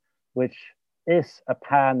Movement, which is a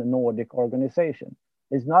pan-Nordic organization.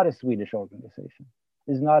 It's not a Swedish organization.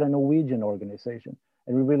 It's not a Norwegian organization.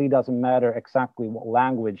 And it really doesn't matter exactly what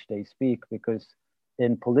language they speak, because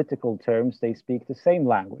in political terms, they speak the same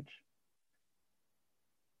language.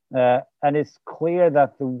 And it's clear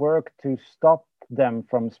that the work to stop them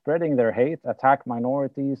from spreading their hate, attack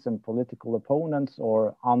minorities and political opponents,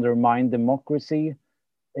 or undermine democracy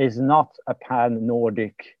is not a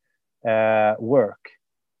pan-Nordic work.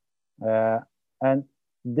 And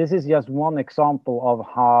this is just one example of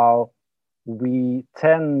how we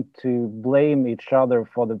tend to blame each other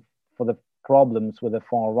for the problems with the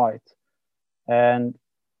far right. And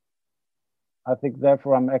I think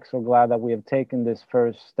therefore I'm extra glad that we have taken this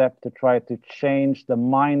first step to try to change the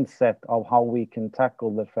mindset of how we can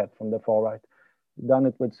tackle the threat from the far right. We've done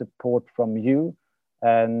it with support from you,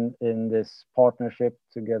 and in this partnership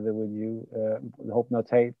together with you, Hope Not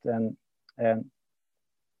Hate and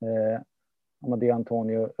Amadeo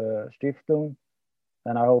Antonio Stiftung.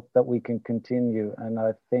 And I hope that we can continue. And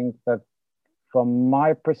I think that from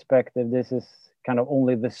my perspective, this is kind of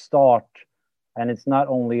only the start. And it's not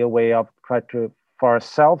only a way of trying to, for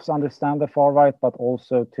ourselves, understand the far right, but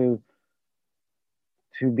also to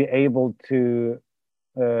be able to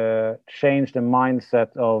change the mindset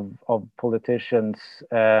of politicians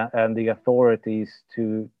and the authorities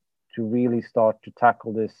to really start to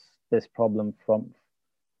tackle this problem from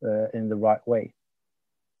in the right way.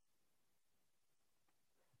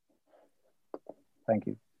 Thank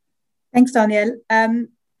you. Thanks, Daniel.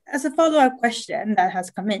 As a follow-up question that has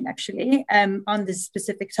come in actually on this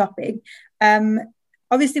specific topic,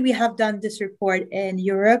 obviously we have done this report in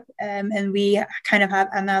Europe and we kind of have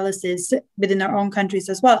analysis within our own countries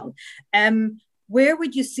as well. Where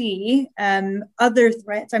would you see other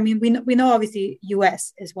threats? I mean, we know obviously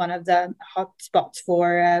US is one of the hot spots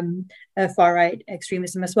for far-right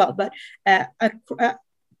extremism as well, but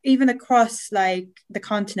even across like the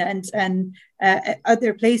continent and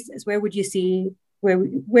other places, where would you see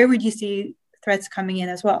threats coming in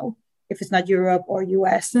as well, if it's not Europe or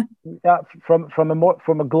US? Yeah,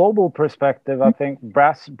 from a global perspective, I think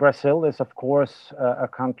Brazil is of course a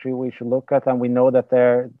country we should look at, and we know that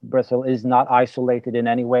Brazil is not isolated in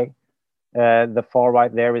any way. The far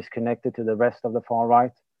right there is connected to the rest of the far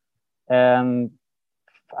right, and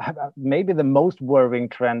maybe the most worrying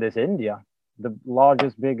trend is India. The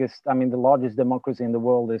largest democracy in the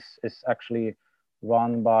world is actually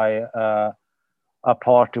run by a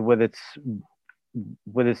party with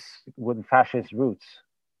fascist roots.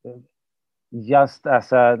 Just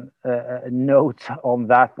as a note on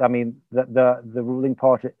that, I mean, the ruling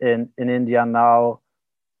party in India now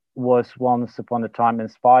was once upon a time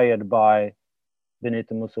inspired by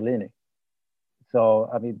Benito Mussolini. So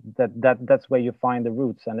I mean that's where you find the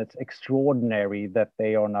roots, and it's extraordinary that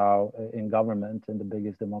they are now in government in the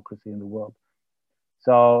biggest democracy in the world.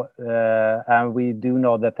 So and we do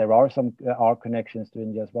know that there are connections to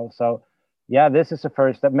India as well. So yeah, this is the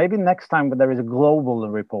first step. Maybe next time there is a global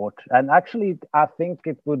report, and actually I think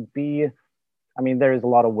it would be. I mean, there is a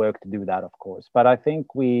lot of work to do that, of course, but I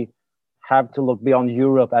think we have to look beyond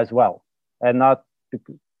Europe as well, and not.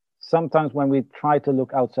 Sometimes when we try to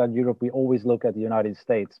look outside Europe, we always look at the United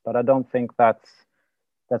States, but I don't think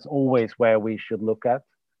that's always where we should look at.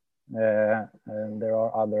 And there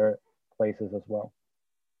are other places as well.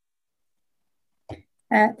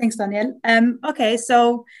 Thanks, Daniel. Okay,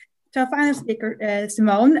 so to our final speaker,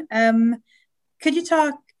 Simone, could you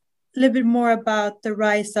talk a little bit more about the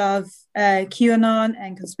rise of QAnon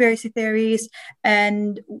and conspiracy theories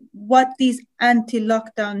and what these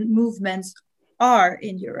anti-lockdown movements are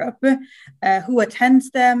in Europe, who attends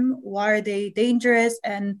them, why are they dangerous,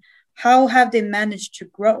 and how have they managed to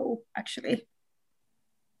grow, actually?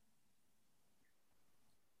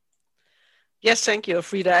 Yes, thank you,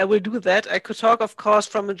 Frida. I will do that. I could talk, of course,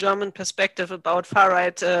 from a German perspective about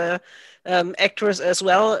far-right actors as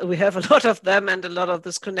well. We have a lot of them, and a lot of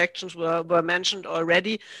these connections were mentioned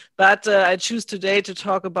already. But I choose today to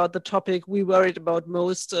talk about the topic we worried about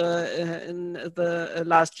most in the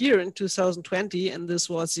last year, in 2020, and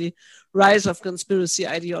this was the rise of conspiracy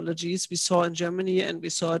ideologies we saw in Germany, and we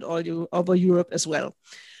saw it all over Europe as well.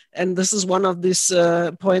 And this is one of these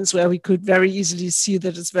points where we could very easily see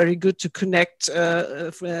that it's very good to connect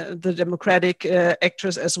the democratic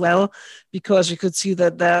actors as well, because you could see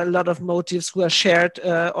that there are a lot of motives who are shared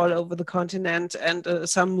all over the continent, and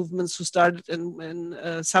some movements who started in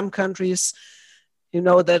some countries. You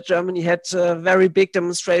know that Germany had a very big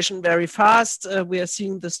demonstration very fast. We are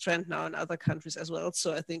seeing this trend now in other countries as well.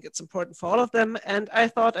 So I think it's important for all of them. And I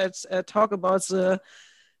thought I'd talk about the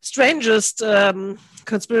strangest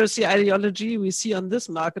conspiracy ideology we see on this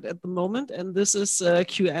market at the moment, and this is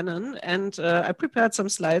QAnon. And I prepared some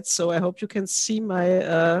slides, so I hope you can see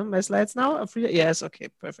my my slides now. Yes, okay,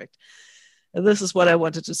 perfect. And this is what I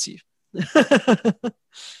wanted to see.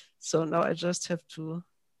 So now I just have to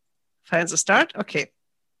find the start. Okay.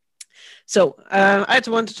 So I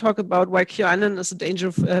want to talk about why QAnon is a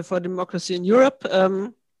danger for democracy in Europe.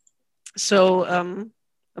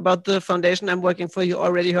 About the foundation I'm working for, you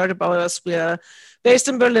already heard about us. We are based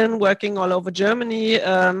in Berlin, working all over Germany,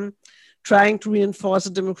 trying to reinforce a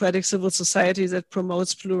democratic civil society that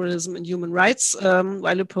promotes pluralism and human rights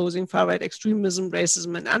while opposing far-right extremism,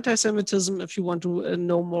 racism, and anti-Semitism. If you want to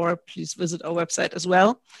know more, please visit our website as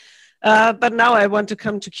well. But now I want to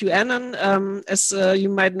come to QAnon. As you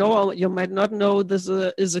might know, or you might not know, this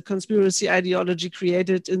is a conspiracy ideology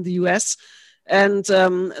created in the US. And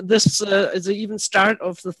this is the even start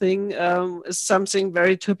of the thing is something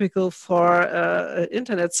very typical for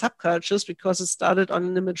internet subcultures, because it started on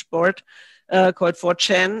an image board called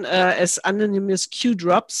 4chan as anonymous Q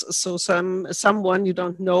drops. So someone you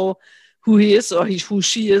don't know who he is or who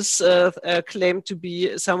she is claimed to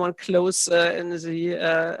be someone close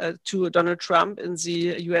to Donald Trump in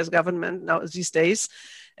the US government now these days,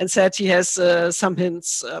 and said he has some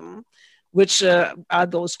hints. Which are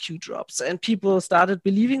those Q drops. And people started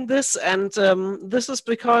believing this. And this is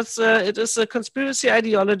because it is a conspiracy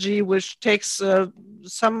ideology which takes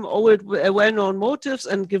some old, well-known motives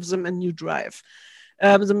and gives them a new drive.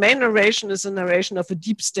 The main narration is a narration of a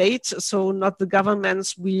deep state. So not the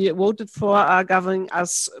governments we voted for are governing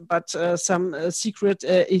us, but some secret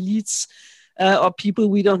elites or people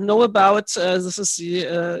we don't know about. This is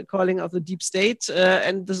the calling of the deep state.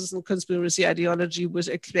 And this is a conspiracy ideology which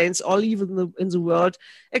explains all evil in the world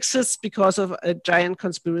exists because of a giant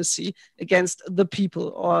conspiracy against the people,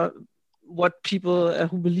 or what people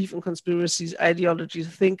who believe in conspiracies ideologies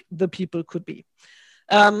think the people could be.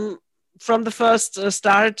 From the first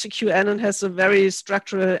start, QAnon has a very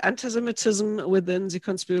structural anti-Semitism within the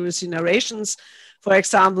conspiracy narrations. For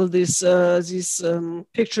example, these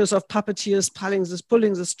pictures of puppeteers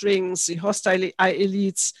pulling the strings, the hostile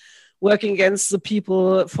elites working against the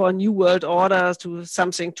people for a new world order, to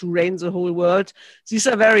something to reign the whole world. These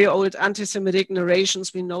are very old anti-Semitic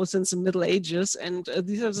narrations we know since the Middle Ages, and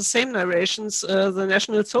these are the same narrations the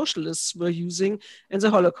National Socialists were using and the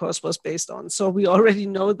Holocaust was based on. So we already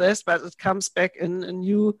know this, but it comes back in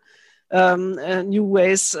new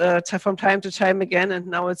ways from time to time again, and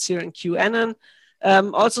now it's here in QAnon.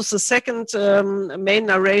 Also, the second main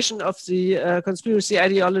narration of the conspiracy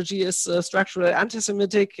ideology is structural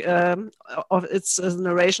anti-Semitic. It's a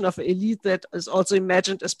narration of an elite that is also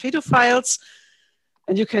imagined as pedophiles.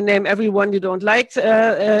 And you can name everyone you don't like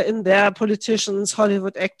in there: politicians,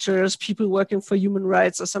 Hollywood actors, people working for human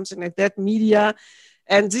rights or something like that, media.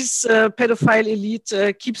 And this pedophile elite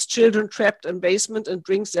keeps children trapped in basement and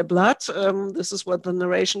drinks their blood. This is what the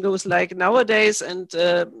narration goes like nowadays. And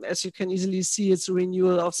as you can easily see, it's a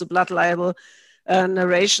renewal of the blood libel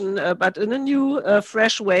narration, but in a new,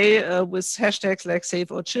 fresh way with hashtags like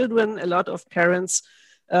Save Our Children. A lot of parents,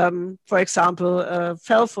 for example,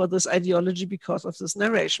 fell for this ideology because of this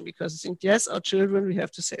narration, because they think, yes, our children, we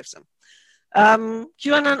have to save them.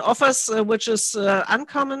 QAnon offers, which is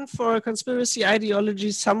uncommon for a conspiracy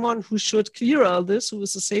ideology, someone who should clear all this, who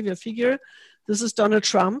is a savior figure. This is Donald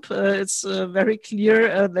Trump. It's very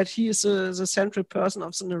clear that he is the central person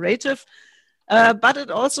of the narrative. But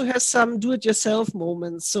it also has some do-it-yourself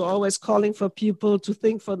moments. So always calling for people to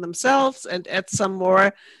think for themselves and add some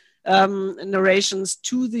more narrations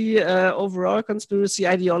to the overall conspiracy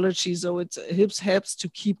ideology. So it helps to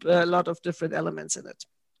keep a lot of different elements in it.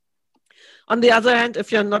 On the other hand,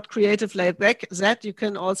 if you're not creative like that, you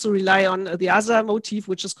can also rely on the other motif,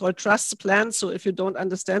 which is called trust the plan. So if you don't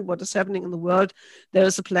understand what is happening in the world, there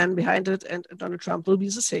is a plan behind it, and Donald Trump will be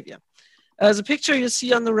the savior. The picture you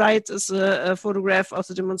see on the right is a photograph of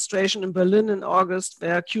the demonstration in Berlin in August,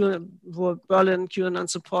 where Berlin QAnon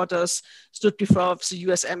supporters stood before the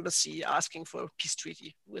US Embassy asking for a peace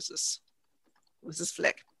treaty with this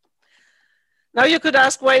flag. Now you could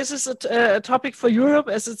ask, why is this a topic for Europe,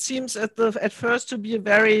 as it seems at first to be a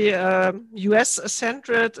very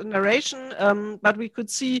US-centered narration, but we could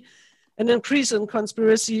see an increase in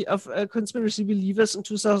conspiracy believers in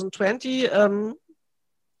 2020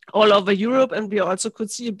 all over Europe, and we also could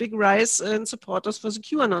see a big rise in supporters for the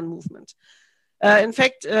QAnon movement. In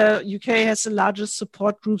fact, UK has the largest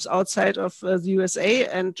support groups outside of the USA,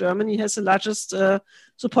 and Germany has the largest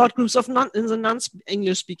support groups in the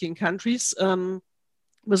non-English speaking countries,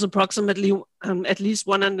 with approximately at least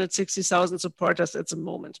 160,000 supporters at the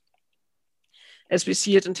moment. As we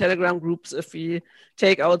see it in Telegram groups, if we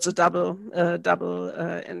take out the double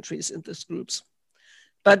entries in these groups.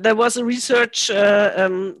 But there was a research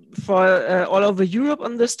for all over Europe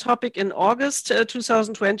on this topic in August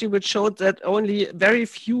 2020, which showed that only very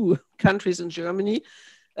few countries in Germany,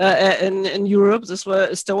 in Europe, this were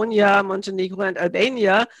Estonia, Montenegro, and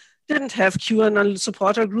Albania, didn't have QAnon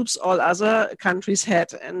supporter groups. All other countries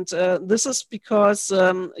had. And this is because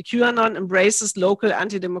QAnon embraces local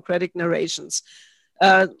anti-democratic narrations.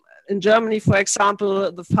 In Germany, for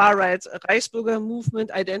example, the far-right Reichsbürger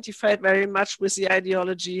movement identified very much with the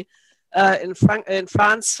ideology. In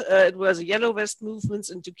France, it was the Yellow Vest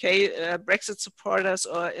movements. In UK, Brexit supporters,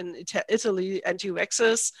 or in Italy,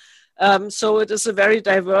 anti-vaxxers. So it is a very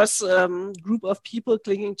diverse group of people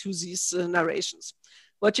clinging to these narrations.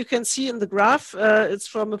 What you can see in the graph, it's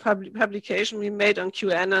from a publication we made on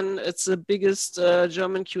QAnon. It's the biggest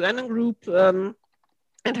German QAnon group,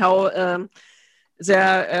 and how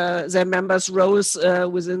their members rose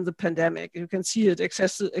within the pandemic. You can see it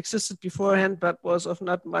existed beforehand, but was of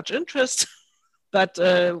not much interest. But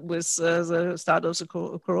with the start of the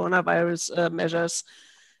coronavirus measures,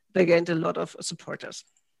 they gained a lot of supporters.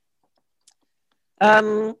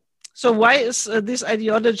 So why is this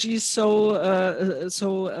ideology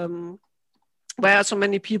why are so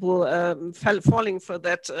many people falling for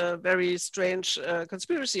that very strange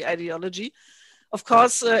conspiracy ideology? Of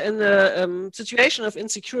course, in the situation of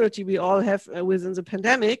insecurity we all have within the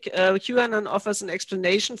pandemic, QAnon offers an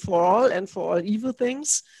explanation for all and for all evil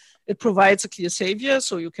things. It provides a clear savior,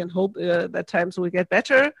 so you can hope that times will get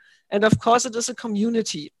better. And of course, it is a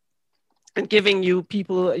community, and giving you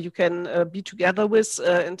people you can be together with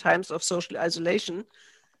in times of social isolation.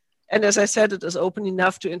 And as I said, it is open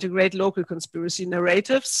enough to integrate local conspiracy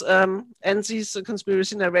narratives, and these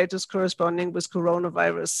conspiracy narratives corresponding with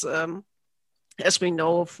coronavirus, as we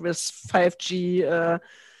know, with 5G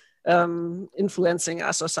influencing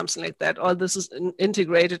us or something like that. All this is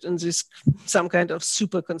integrated in this some kind of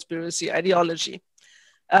super conspiracy ideology.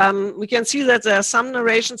 We can see that there are some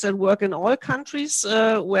narrations that work in all countries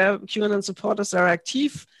where QAnon supporters are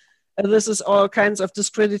active. This is all kinds of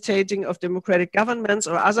discrediting of democratic governments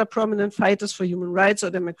or other prominent fighters for human rights or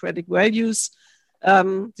democratic values.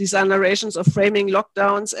 These are narrations of framing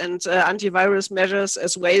lockdowns and antivirus measures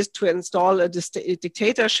as ways to install a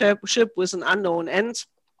dictatorship with an unknown end.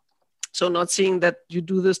 So not seeing that you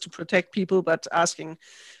do this to protect people, but asking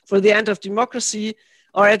for the end of democracy,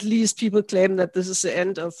 or at least people claim that this is the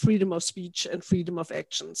end of freedom of speech and freedom of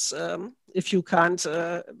actions, if you can't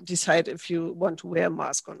decide if you want to wear a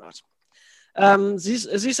mask or not.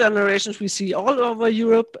 These are narrations we see all over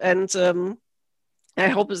Europe, and I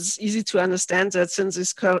hope it's easy to understand that since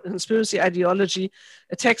this conspiracy ideology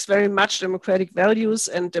attacks very much democratic values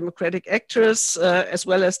and democratic actors, as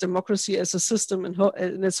well as democracy as a system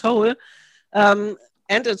in its whole,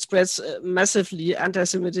 and it spreads massively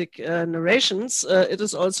anti-Semitic narrations, it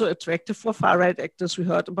is also attractive for far-right actors we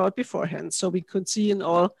heard about beforehand. So we could see in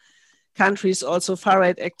all countries also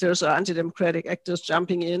far-right actors or anti-democratic actors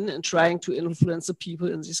jumping in and trying to influence the people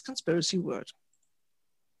in this conspiracy world.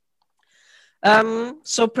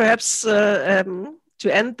 So perhaps to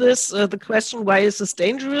end this, the question, why is this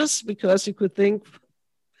dangerous? Because you could think,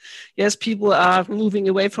 yes, people are moving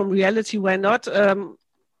away from reality, why not?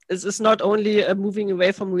 It's not only moving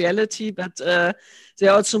away from reality, but they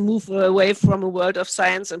also move away from a world of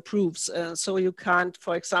science and proofs. So you can't,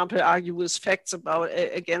 for example, argue with facts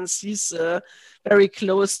against these very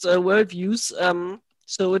closed worldviews.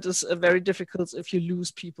 So it is very difficult if you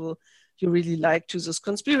lose people you really like to these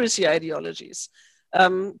conspiracy ideologies.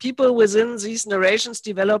 People within these narrations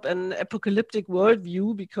develop an apocalyptic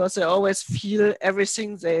worldview because they always feel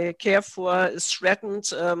everything they care for is threatened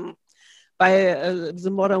by the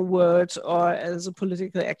modern world or the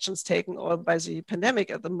political actions taken or by the pandemic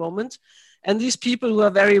at the moment. And these people who are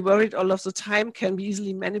very worried all of the time can be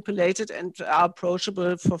easily manipulated and are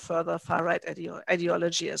approachable for further far-right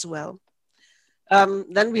ideology as well.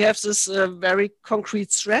 Then we have this very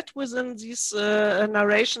concrete threat within these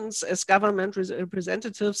narrations, as government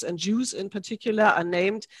representatives and Jews in particular are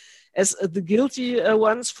named as the guilty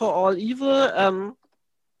ones for all evil.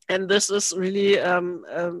 And this is really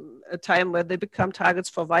a time where they become targets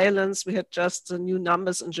for violence. We had just new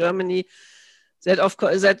numbers in Germany that, of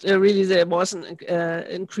course, really there was an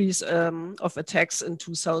increase of attacks in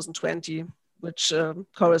 2020, which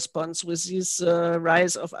corresponds with this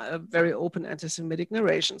rise of very open anti-Semitic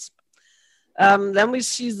narrations. Then we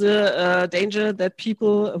see the danger that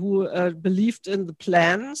people who believed in the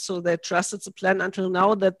plan, so they trusted the plan until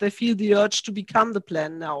now, that they feel the urge to become the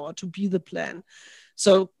plan now or to be the plan.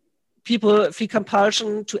 So people feel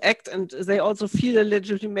compulsion to act, and they also feel a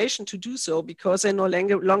legitimation to do so because they no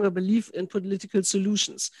longer believe in political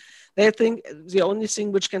solutions. They think the only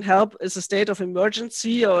thing which can help is a state of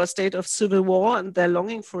emergency or a state of civil war, and they're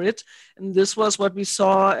longing for it. And this was what we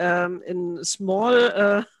saw in a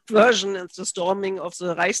small version of the storming of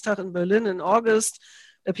the Reichstag in Berlin in August.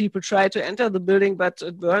 People tried to enter the building, but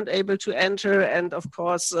weren't able to enter. And of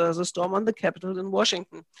course, the storm on the Capitol in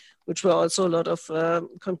Washington, which were also a lot of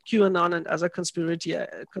QAnon and other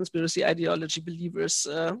conspiracy ideology believers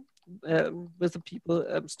with the people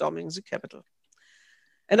storming the Capitol.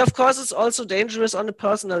 And of course, it's also dangerous on a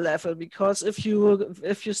personal level, because if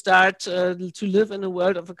you start to live in a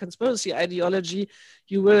world of a conspiracy ideology,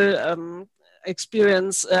 you will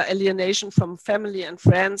experience alienation from family and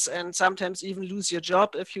friends, and sometimes even lose your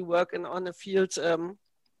job if you work on a field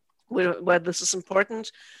where this is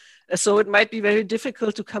important. So it might be very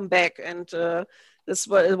difficult to come back. And that's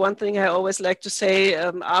one thing I always like to say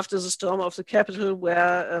after the storm of the Capitol,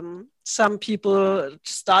 where some people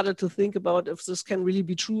started to think about if this can really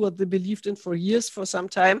be true, what they believed in for years, for some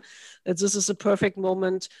time, that this is a perfect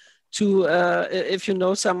moment to, if you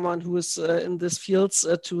know someone who is in these fields,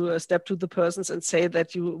 to step to the persons and say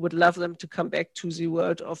that you would love them to come back to the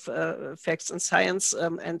world of facts and science,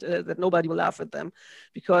 and that nobody will laugh at them.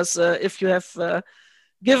 Because if you have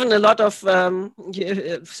given a lot of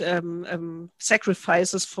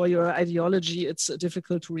sacrifices for your ideology, it's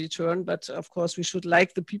difficult to return. But of course, we should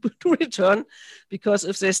like the people to return, because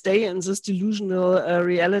if they stay in these delusional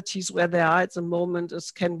realities where they are at the moment,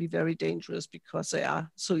 it can be very dangerous because they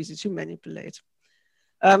are so easy to manipulate.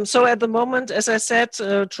 So at the moment, as I said,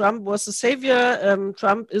 Trump was the savior.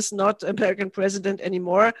 Trump is not American president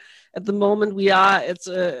anymore. At the moment, we are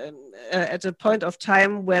at a point of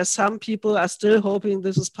time where some people are still hoping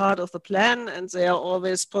this is part of the plan, and they are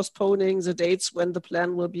always postponing the dates when the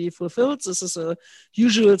plan will be fulfilled. This is a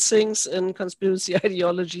usual things in conspiracy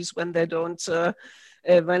ideologies when they don't,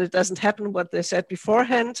 when it doesn't happen what they said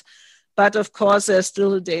beforehand. But of course, there's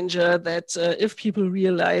still a danger that if people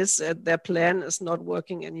realize that their plan is not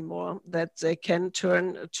working anymore, that they can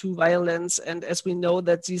turn to violence. And as we know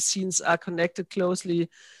that these scenes are connected closely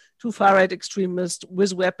to far-right extremists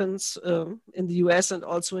with weapons in the US and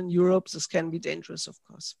also in Europe, this can be dangerous, of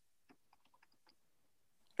course.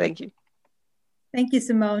 Thank you. Thank you,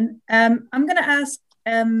 Simone. I'm going to ask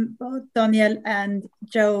both Daniel and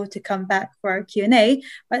Joe to come back for our Q&A.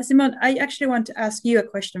 But Simone, I actually want to ask you a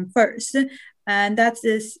question first. And that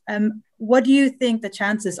is, what do you think the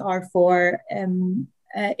chances are for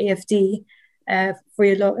AFD for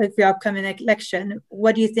your upcoming election?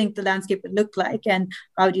 What do you think the landscape would look like? And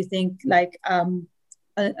how do you think the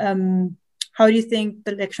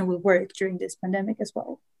election will work during this pandemic as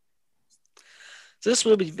well? This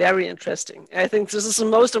will be very interesting. I think this is the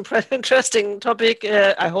most interesting topic.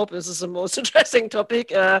 I hope this is the most interesting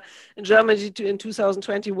topic in Germany in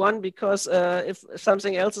 2021, because if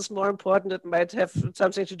something else is more important, it might have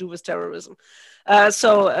something to do with terrorism.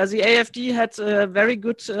 So the AfD had very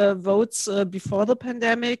good votes before the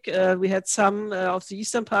pandemic. We had some of the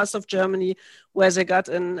eastern parts of Germany where they got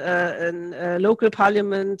in local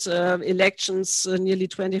parliament elections nearly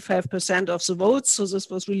 25% of the votes. So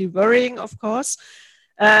this was really worrying, of course.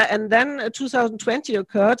 And then 2020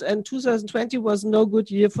 occurred, and 2020 was no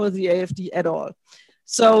good year for the AfD at all.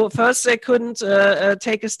 So first, they couldn't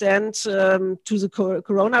take a stand to the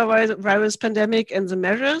coronavirus pandemic and the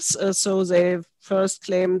measures. So they first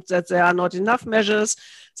claimed that there are not enough measures.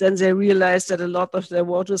 Then they realized that a lot of their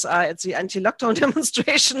voters are at the anti-lockdown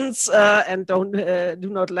demonstrations and do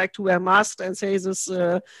not like to wear masks, and say this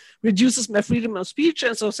reduces my freedom of speech.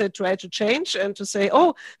 And so they try to change and to say,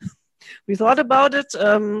 oh, we thought about it.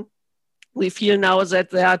 We feel now that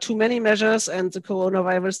there are too many measures and the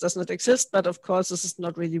coronavirus does not exist. But of course, this is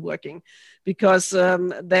not really working, because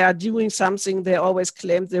they are doing something they always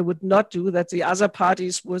claimed they would not do, that the other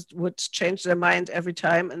parties would change their mind every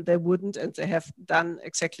time, and they wouldn't, and they have done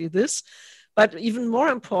exactly this. But even more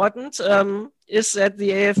important is that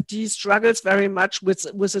the AfD struggles very much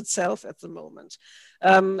with itself at the moment.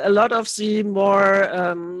 A lot of the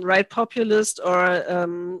more right populist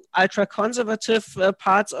or ultra-conservative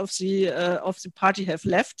parts of the party have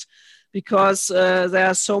left, because there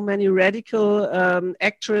are so many radical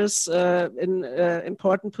actors in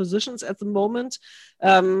important positions at the moment,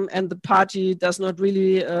 and the party does not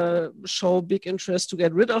really show big interest to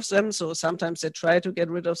get rid of them. So sometimes they try to get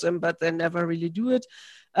rid of them, but they never really do it.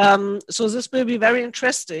 So this will be very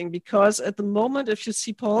interesting, because at the moment, if you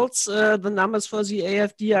see polls, the numbers for the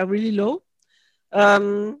AfD are really low.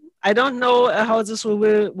 I don't know how this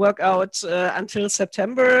will work out until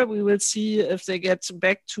September. We will see if they get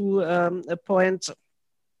back to a point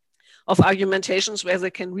of argumentations where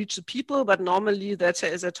they can reach the people. But normally that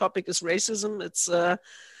as a topic is racism. It's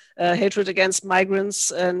hatred against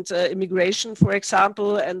migrants and immigration, for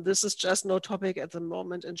example. And this is just no topic at the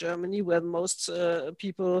moment in Germany, where most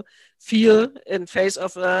people feel in face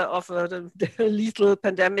of a lethal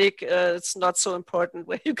pandemic, it's not so important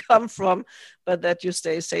where you come from, but that you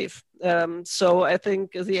stay safe. So I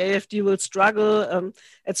think the AfD will struggle.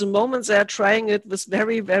 At the moment, they're trying it with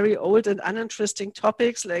very, very old and uninteresting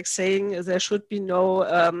topics, like saying there should be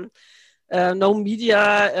no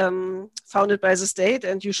media founded by the state,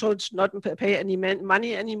 and you should not pay any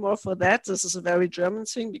money anymore for that. This is a very German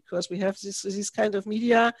thing, because we have this kind of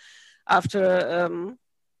media after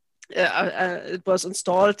it was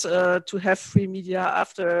installed to have free media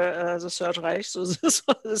after the Third Reich. So this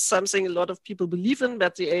is something a lot of people believe in,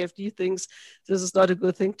 but the AfD thinks this is not a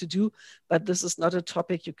good thing to do, but this is not a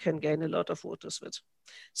topic you can gain a lot of voters with.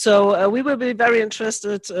 So we will be very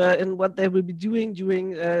interested in what they will be doing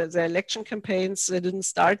during their election campaigns. They didn't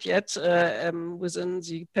start yet. Within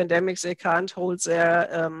the pandemics, they can't hold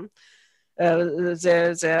their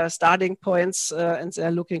starting points, and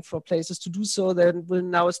they're looking for places to do so. They will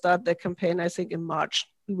now start their campaign, I think, in March.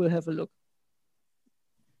 We will have a look.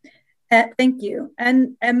 Thank you.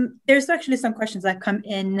 And there's actually some questions that come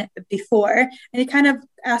in before, and it kind of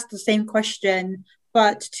asked the same question,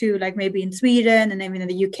 but to like maybe in Sweden and even in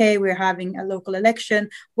the UK, we're having a local election.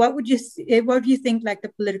 What do you think like the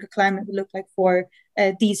political climate will look like for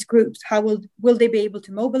these groups? How will they be able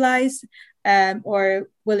to mobilize, or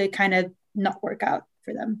will it kind of not work out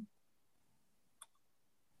for them?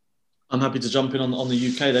 I'm happy to jump in on the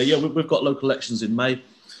UK there. Yeah, we've got local elections in May.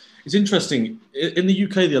 It's interesting. In the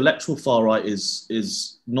UK, the electoral far right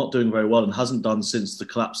is not doing very well and hasn't done since the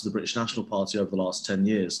collapse of the British National Party over the last 10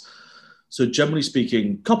 years. So generally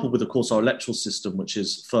speaking, coupled with, of course, our electoral system, which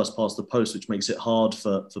is first past the post, which makes it hard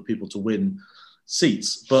for people to win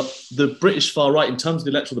seats. But the British far right, in terms of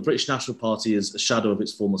the electoral, the British National Party is a shadow of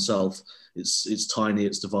its former self. It's tiny,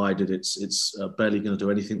 it's divided, it's barely going to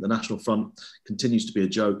do anything. The National Front continues to be a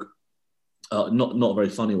joke, not a very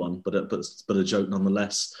funny one, but a joke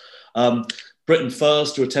nonetheless. Britain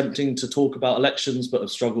First are attempting to talk about elections, but have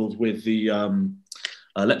struggled with the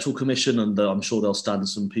Electoral Commission, and I'm sure they'll stand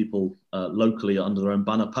some people locally under their own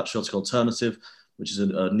banner. Patriotic Alternative, which is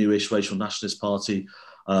a newish racial nationalist party,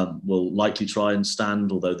 will likely try and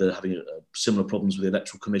stand, although they're having similar problems with the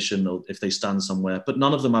Electoral Commission, or if they stand somewhere. But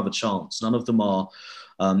none of them have a chance. None of them are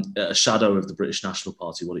a shadow of the British National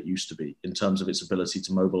Party, what it used to be, in terms of its ability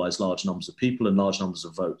to mobilise large numbers of people and large numbers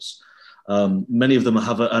of votes. Many of them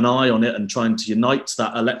have an eye on it and trying to unite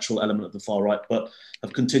that electoral element of the far right, but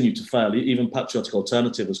have continued to fail. Even Patriotic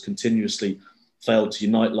Alternative has continuously failed to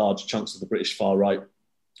unite large chunks of the British far right,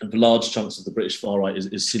 and large chunks of the British far right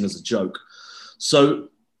is seen as a joke. So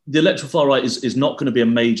the electoral far right is not going to be a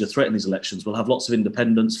major threat in these elections. We'll have lots of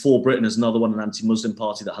independents. For Britain is another one, an anti-Muslim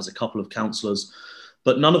party that has a couple of councillors,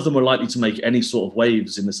 but none of them are likely to make any sort of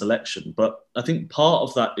waves in this election. But I think part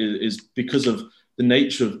of that is because of the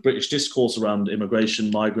nature of British discourse around immigration,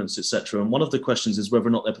 migrants, etc. And one of the questions is whether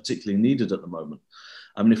or not they're particularly needed at the moment.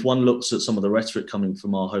 I mean, if one looks at some of the rhetoric coming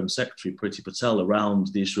from our Home Secretary, Priti Patel, around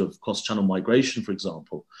the issue of cross-channel migration, for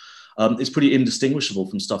example, it's pretty indistinguishable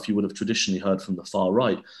from stuff you would have traditionally heard from the far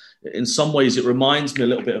right. in some ways, it reminds me a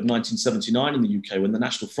little bit of 1979 in the UK when the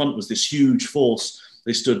National Front was this huge force.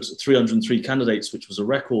 They stood 303 candidates, which was a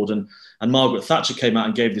record. And Margaret Thatcher came out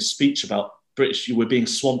and gave this speech about British, you were being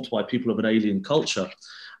swamped by people of an alien culture.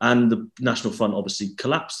 And the National Front obviously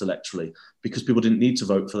collapsed electorally because people didn't need to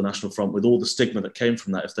vote for the National Front with all the stigma that came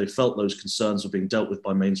from that if they felt those concerns were being dealt with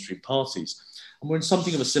by mainstream parties. And we're in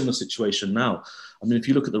something of a similar situation now. I mean, if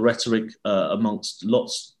you look at the rhetoric amongst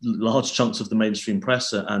large chunks of the mainstream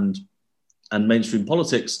press and mainstream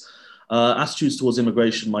politics, attitudes towards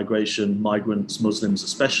immigration, migration, migrants, Muslims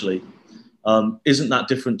especially, isn't that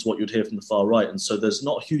different to what you'd hear from the far right. And so there's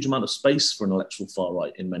not a huge amount of space for an electoral far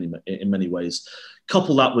right in many ways.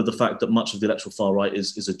 Couple that with the fact that much of the electoral far right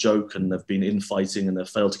is a joke, and they've been infighting and they've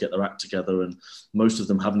failed to get their act together, and most of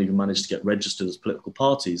them haven't even managed to get registered as political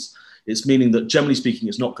parties. It's meaning that, generally speaking,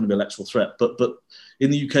 it's not going to be an electoral threat. But in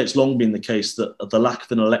the UK, it's long been the case that the lack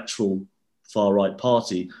of an electoral far right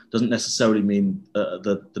party doesn't necessarily mean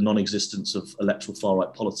the non-existence of electoral far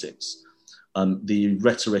right politics. The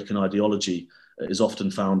rhetoric and ideology is often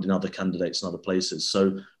found in other candidates and other places.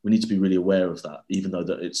 So we need to be really aware of that, even though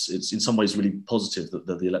that it's in some ways really positive that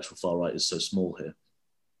the electoral far right is so small here.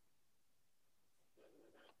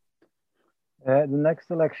 The next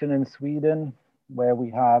election in Sweden, where we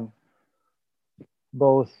have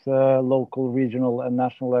both local, regional, and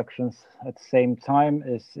national elections at the same time,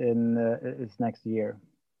 is next year,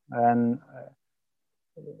 and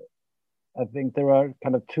I think there are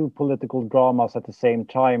kind of two political dramas at the same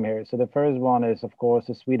time here. So the first one is, of course,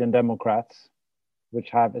 the Sweden Democrats,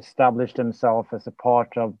 which have established themselves as a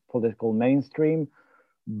part of political mainstream,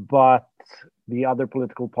 but the other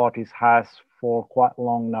political parties has for quite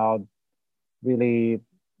long now really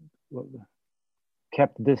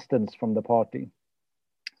kept distance from the party.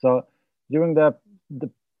 So during the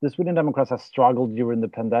Sweden Democrats have struggled during the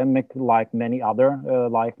pandemic, like many other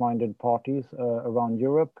like-minded parties around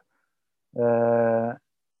Europe.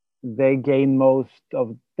 They gain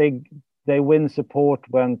they win support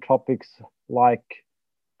when topics like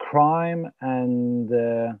crime and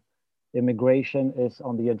immigration is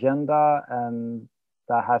on the agenda, and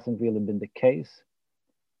that hasn't really been the case.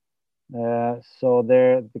 So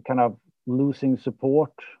they're kind of losing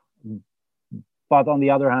support, but on the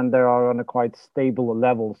other hand, they are on a quite stable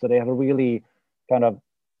level. So they have really kind of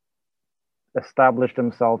established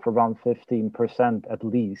themselves around 15% at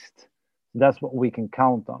least. That's what we can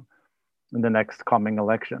count on in the next coming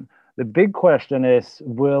election. The big question is,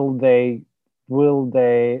 will there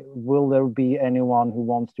be anyone who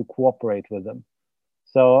wants to cooperate with them?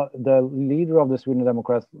 So the leader of the Sweden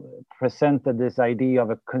Democrats presented this idea of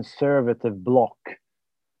a conservative bloc.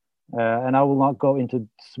 And I will not go into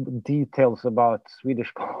details about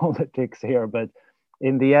Swedish politics here, but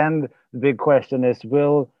in the end, the big question is,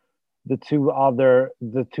 will the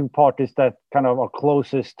two parties that kind of are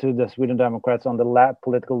closest to the Sweden Democrats on the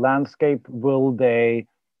political landscape, do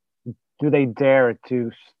they dare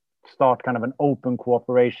to start kind of an open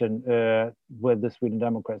cooperation with the Sweden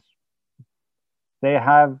Democrats? They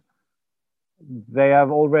have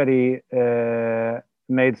already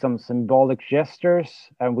made some symbolic gestures,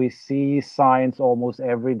 and we see signs almost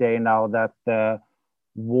every day now that the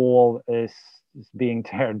wall is being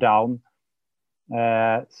torn down.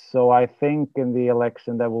 So I think in the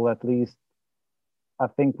election we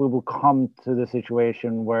will come to the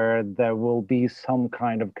situation where there will be some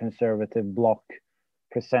kind of conservative bloc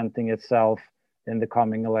presenting itself in the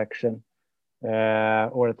coming election,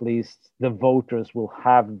 or at least the voters will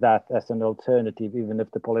have that as an alternative, even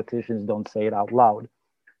if the politicians don't say it out loud.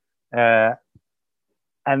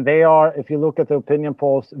 And they are, if you look at the opinion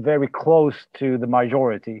polls, very close to the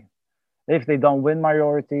majority. If they don't win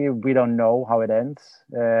majority, we don't know how it ends,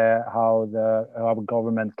 how the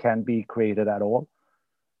government can be created at all.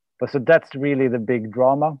 But so that's really the big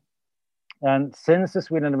drama. And since the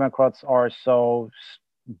Sweden Democrats are so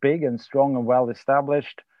big and strong and well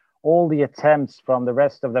established, all the attempts from the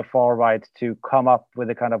rest of the far right to come up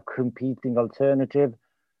with a kind of competing alternative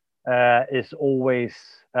is always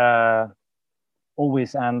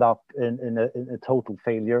end up in a total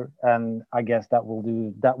failure. And I guess that will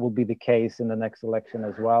be the case in the next election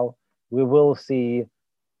as well. We will see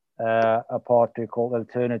a party called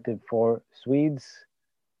Alternative for Swedes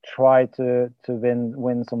try to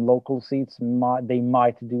win some local seats. They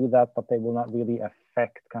might do that, but they will not really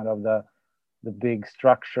affect kind of the big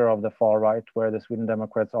structure of the far right, where the Sweden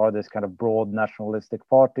Democrats are this kind of broad nationalistic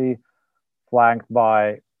party flanked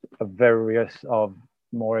by a various of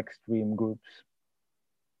more extreme groups.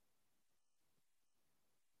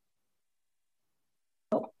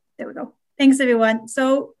 Oh, there we go. Thanks, everyone.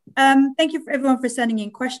 So thank you for everyone for sending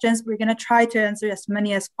in questions. We're going to try to answer as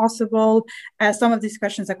many as possible. Some of these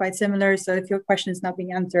questions are quite similar. So if your question is not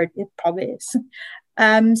being answered, it probably is.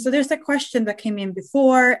 So there's a question that came in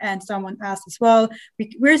before and someone asked as well.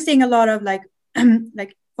 We're seeing a lot of like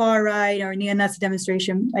far right or neo-Nazi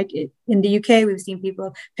demonstration. Like in the UK, we've seen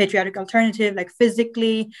people, Patriotic Alternative, like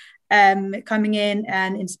physically coming in.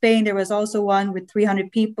 And in Spain, there was also one with 300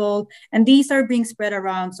 people. And these are being spread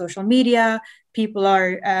around social media. People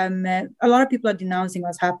are, a lot of people are denouncing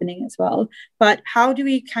what's happening as well. But how do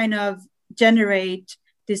we kind of generate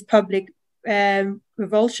this public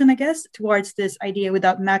revulsion, I guess, towards this idea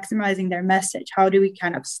without maximizing their message? How do we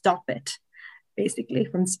kind of stop it, basically,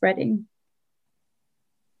 from spreading?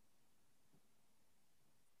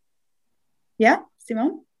 Yeah,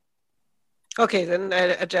 Simone? Okay, then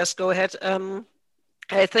I just go ahead.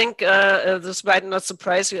 I think this might not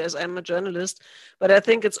surprise you as I'm a journalist, but I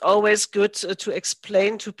think it's always good to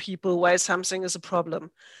explain to people why something is a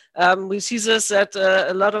problem. We see this at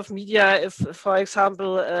a lot of media. If, for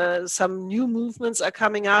example, some new movements are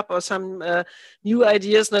coming up or some new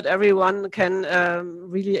ideas, not everyone can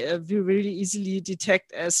really easily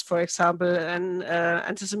detect as, for example, an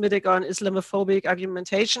anti-Semitic or an Islamophobic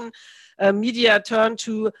argumentation. Media turn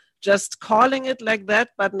to just calling it like that,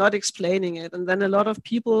 but not explaining it. And then a lot of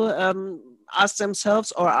people ask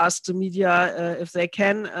themselves or ask the media if they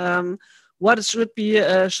can, what should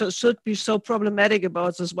be so problematic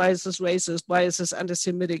about this? Why is this racist? Why is this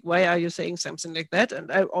anti-Semitic? Why are you saying something like that?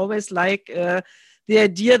 And I always like the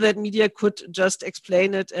idea that media could just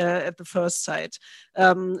explain it at the first sight.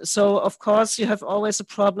 So of course you have always a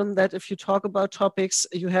problem that if you talk about topics,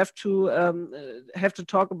 you have to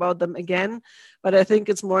talk about them again. But I think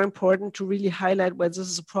it's more important to really highlight why this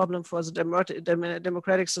is a problem for the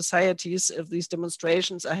democratic societies if these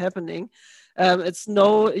demonstrations are happening. It's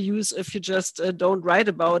no use if you just don't write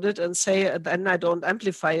about it and say, then I don't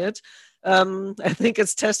amplify it. I think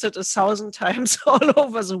it's tested 1,000 times all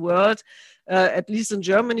over the world. At least in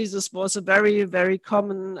Germany, this was a very, very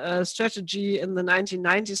common strategy in the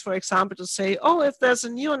 1990s, for example, to say, oh, if there's a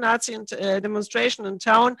neo-Nazi demonstration in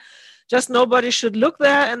town, just nobody should look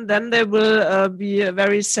there, and then they will be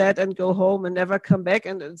very sad and go home and never come back.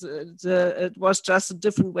 And it was just a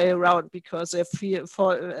different way around because they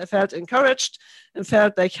felt encouraged and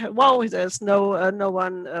felt like, wow, there's no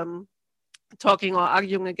one talking or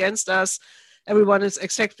arguing against us. Everyone is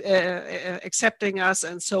accepting us,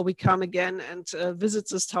 and so we come again and visit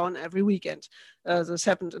this town every weekend. This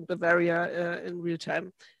happened in Bavaria in real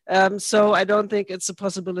time. So I don't think it's a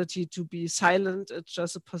possibility to be silent. It's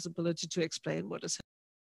just a possibility to explain what is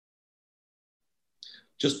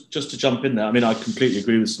happening. Just to jump in there, I mean, I completely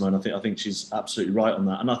agree with Simone. I think she's absolutely right on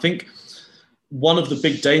that. And I think one of the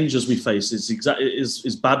big dangers we face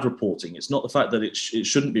is bad reporting. It's not the fact that it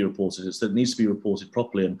shouldn't be reported; it's that it needs to be reported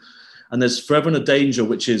properly. And there's forever a danger,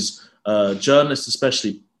 which is journalists,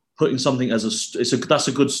 especially, putting something as that's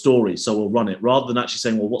a good story, so we'll run it, rather than actually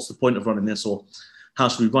saying, well, what's the point of running this, or how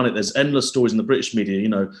should we run it? There's endless stories in the British media, you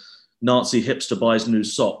know, Nazi hipster buys new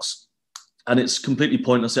socks, and it's completely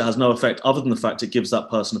pointless. It has no effect other than the fact it gives that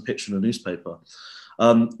person a picture in a newspaper.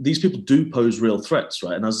 These people do pose real threats,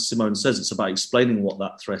 right? And as Simone says, it's about explaining what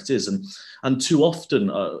that threat is. And too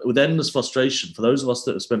often, with endless frustration, for those of us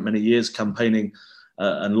that have spent many years campaigning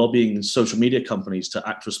and lobbying social media companies to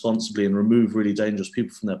act responsibly and remove really dangerous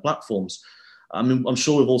people from their platforms. I mean, I'm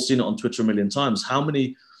sure we've all seen it on Twitter a million times. How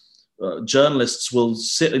many journalists will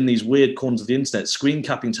sit in these weird corners of the internet, screen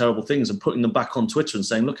capping terrible things and putting them back on Twitter and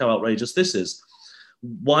saying, look how outrageous this is.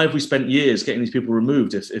 Why have we spent years getting these people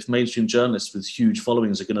removed if mainstream journalists with huge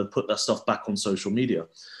followings are going to put their stuff back on social media?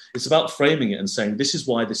 It's about framing it and saying, this is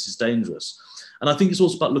why this is dangerous. And I think it's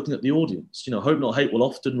also about looking at the audience. You know, Hope Not Hate will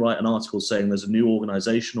often write an article saying there's a new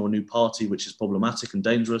organization or a new party which is problematic and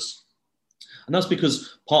dangerous. And that's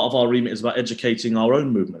because part of our remit is about educating our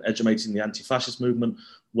own movement, educating the anti-fascist movement,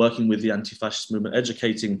 working with the anti-fascist movement,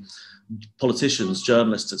 educating politicians,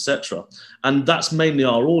 journalists, etc. And that's mainly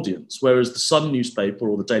our audience, whereas the Sun newspaper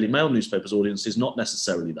or the Daily Mail newspaper's audience is not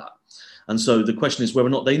necessarily that. And so the question is whether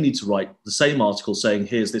or not they need to write the same article saying,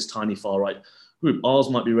 here's this tiny far-right group. Ours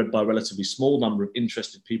might be read by a relatively small number of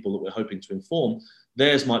interested people that we're hoping to inform.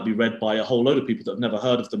 Theirs might be read by a whole load of people that have never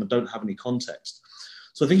heard of them and don't have any context.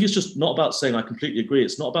 So I think it's just not about saying, I completely agree.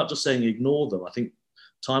 It's not about just saying ignore them. I think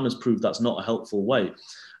time has proved that's not a helpful way.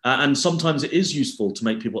 And sometimes it is useful to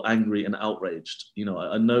make people angry and outraged. You know,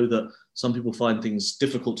 I know that some people find things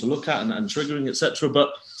difficult to look at and triggering, etc. But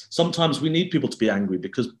sometimes we need people to be angry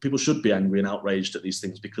because people should be angry and outraged at these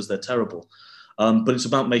things because they're terrible. But it's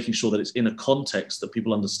about making sure that it's in a context that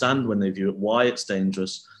people understand when they view it, why it's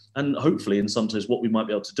dangerous, and hopefully in some ways what we might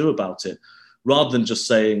be able to do about it, rather than just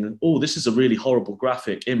saying, oh, this is a really horrible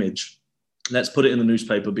graphic image, let's put it in the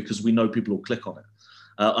newspaper because we know people will click on it,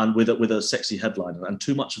 and with a sexy headline. And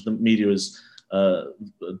too much of the media is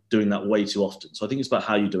doing that way too often. So I think it's about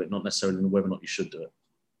how you do it, not necessarily whether or not you should do it.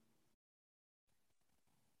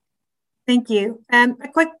 Thank you. A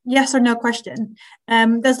quick yes or no question.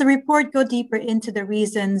 Does the report go deeper into the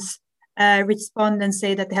reasons respondents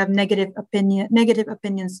say that they have negative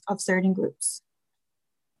opinions of certain groups?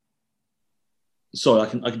 Sorry,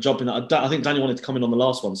 I can jump in. I think Daniel wanted to come in on the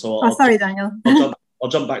last one. So sorry, Daniel. I'll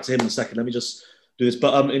jump back to him in a second. Let me just do this.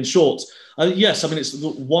 But in short, yes, I mean, it's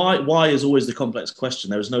why is always the complex question.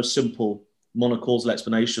 There is no simple monocausal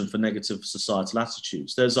explanation for negative societal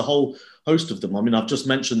attitudes. There's a whole host of them. I mean, I've just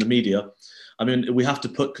mentioned the media. I mean, we have to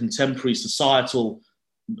put contemporary societal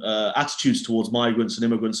attitudes towards migrants and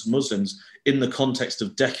immigrants and Muslims in the context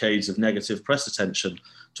of decades of negative press attention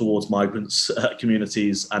towards migrants,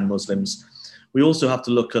 communities and Muslims. We also have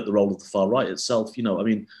to look at the role of the far right itself. You know, I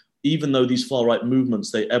mean, even though these far right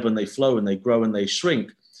movements, they ebb and they flow and they grow and they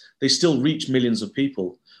shrink, they still reach millions of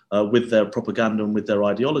people with their propaganda and with their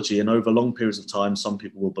ideology. And over long periods of time, some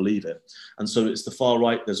people will believe it. And so it's the far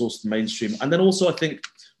right, there's also the mainstream. And then also, I think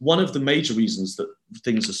one of the major reasons that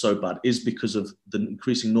things are so bad is because of the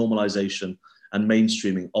increasing normalization and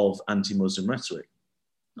mainstreaming of anti-Muslim rhetoric.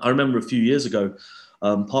 I remember a few years ago,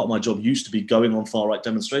 part of my job used to be going on far right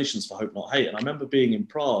demonstrations for Hope Not Hate. And I remember being in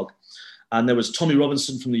Prague, and there was Tommy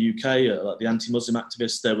Robinson from the UK, the anti-Muslim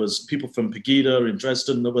activist. There was people from Pegida in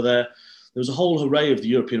Dresden that were there. There was a whole array of the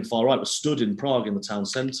European far right was stood in Prague in the town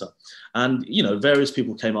centre. And, you know, various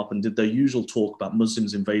people came up and did their usual talk about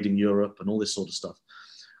Muslims invading Europe and all this sort of stuff.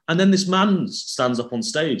 And then this man stands up on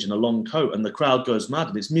stage in a long coat and the crowd goes mad.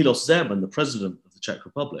 And it's Miloš Zeman, the president of the Czech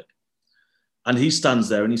Republic. And he stands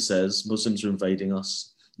there and he says, Muslims are invading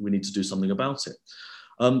us. We need to do something about it.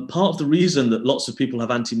 Part of the reason that lots of people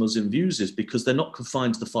have anti-Muslim views is because they're not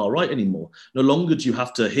confined to the far right anymore. No longer do you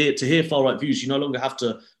have to hear far right views. You no longer have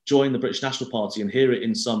to join the British National Party and hear it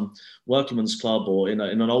in some workingmen's club or in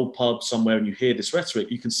an old pub somewhere and you hear this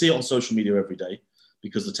rhetoric. You can see it on social media every day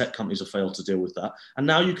because the tech companies have failed to deal with that. And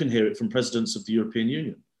now you can hear it from presidents of the European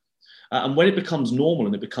Union. And when it becomes normal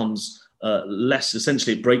and it becomes less,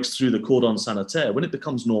 essentially it breaks through the cordon sanitaire, when it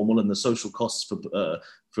becomes normal and the social costs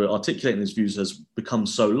for articulating these views has become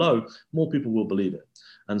so low, more people will believe it.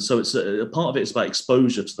 And so it's a part of it is about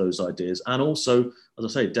exposure to those ideas. And also, as I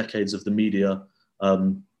say, decades of the media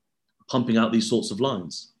pumping out these sorts of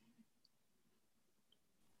lines.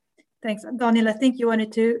 Thanks. Daniel, I think you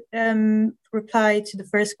wanted to reply to the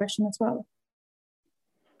first question as well.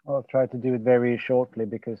 I'll try to do it very shortly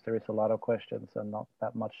because there is a lot of questions and not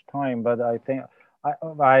that much time. But I think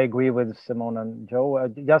I agree with Simone and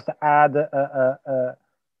Joe. Just to add a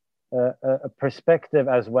perspective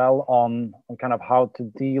as well on kind of how to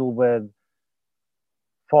deal with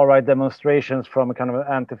far-right demonstrations from a kind of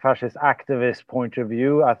anti-fascist activist point of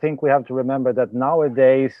view. I think we have to remember that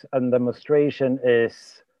nowadays a demonstration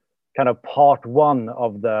is kind of part one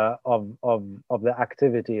of the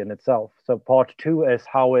activity in itself. So part two is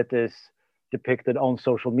how it is depicted on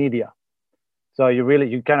social media. So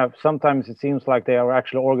you kind of, sometimes it seems like they are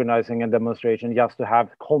actually organizing a demonstration just to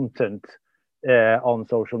have content on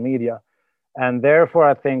social media. And therefore,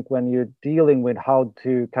 I think when you're dealing with how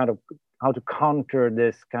to counter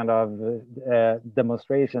this kind of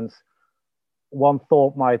demonstrations, one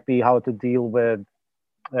thought might be how to deal with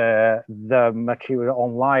the material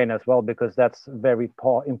online as well, because that's a very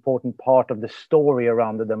important part of the story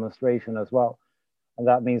around the demonstration as well. And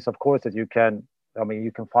that means, of course, that you can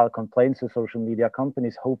file complaints to social media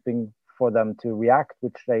companies hoping for them to react,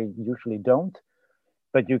 which they usually don't.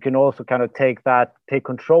 But you can also kind of take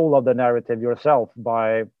control of the narrative yourself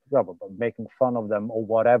by making fun of them or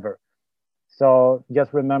whatever. So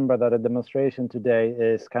just remember that a demonstration today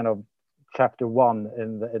is kind of chapter one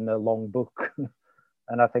in the long book.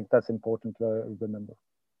 And I think that's important to remember.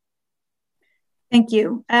 Thank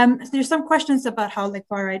you. There's some questions about how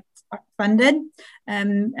far right are funded.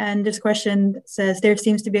 And this question says, there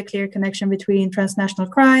seems to be a clear connection between transnational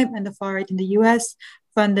crime and the far right in the US,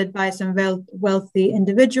 funded by some wealthy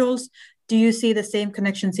individuals. Do you see the same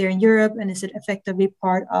connections here in Europe? And is it effectively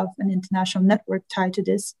part of an international network tied to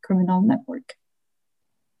this criminal network?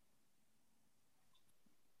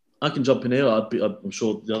 I can jump in here. I'm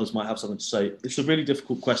sure the others might have something to say. It's a really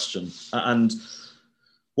difficult question. And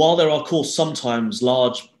while there are, of course, sometimes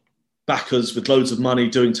large backers with loads of money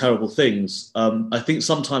doing terrible things. I think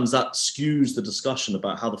sometimes that skews the discussion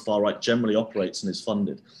about how the far right generally operates and is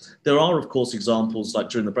funded. There are, of course, examples like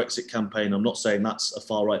during the Brexit campaign. I'm not saying that's a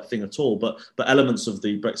far right thing at all, but elements of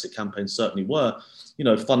the Brexit campaign certainly were,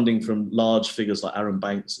 funding from large figures like Arron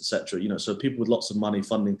Banks, etc. So people with lots of money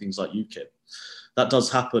funding things like UKIP. That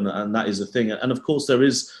does happen, and that is a thing. And of course, there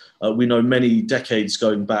is, we know many decades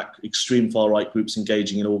going back, extreme far-right groups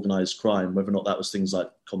engaging in organised crime, whether or not that was things like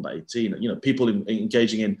Combat 18, people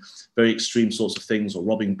engaging in very extreme sorts of things, or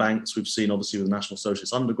robbing banks, we've seen obviously with the National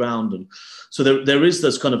Socialist Underground. And so there is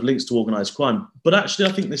those kind of links to organised crime. But actually,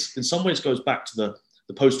 I think this in some ways goes back to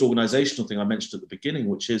the post-organisational thing I mentioned at the beginning,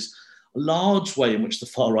 which is a large way in which the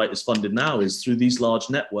far right is funded now is through these large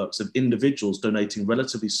networks of individuals donating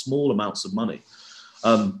relatively small amounts of money.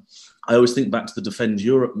 I always think back to the Defend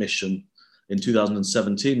Europe mission in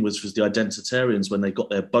 2017, which was the identitarians when they got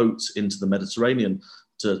their boat into the Mediterranean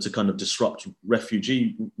to kind of disrupt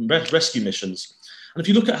rescue missions. And if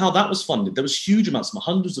you look at how that was funded, there was huge amounts,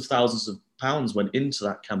 hundreds of thousands of pounds went into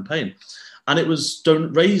that campaign. And it was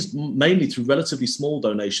raised mainly through relatively small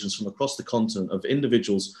donations from across the continent of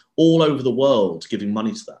individuals all over the world giving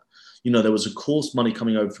money to that. There was, of course, money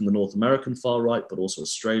coming over from the North American far right, but also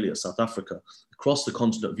Australia, South Africa, across the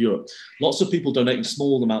continent of Europe. Lots of people donating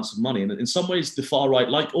small amounts of money. And in some ways, the far right,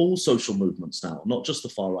 like all social movements now, not just the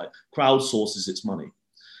far right, crowdsources its money.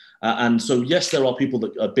 And so, yes, there are people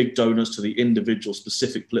that are big donors to the individual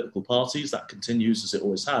specific political parties. That continues as it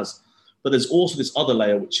always has. But there's also this other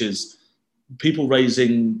layer, which is people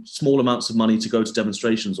raising small amounts of money to go to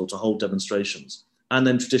demonstrations or to hold demonstrations. And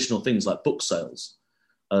then traditional things like book sales.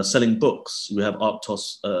 Selling books. We have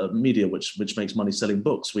Arctos Media, which makes money selling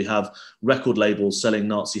books. We have record labels selling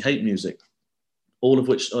Nazi hate music, none of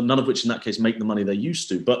which in that case make the money they used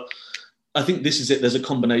to. But I think this is it. There's a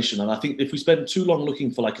combination. And I think if we spend too long looking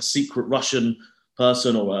for like a secret Russian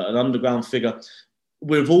person or an underground figure,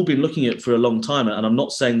 we've all been looking at it for a long time. And I'm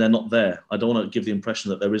not saying they're not there. I don't want to give the impression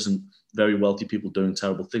that there isn't very wealthy people doing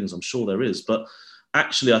terrible things. I'm sure there is. But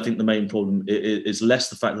actually, I think the main problem is less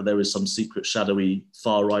the fact that there is some secret, shadowy,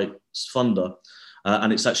 far-right funder,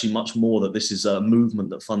 and it's actually much more that this is a movement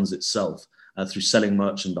that funds itself through selling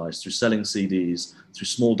merchandise, through selling CDs, through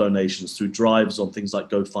small donations, through drives on things like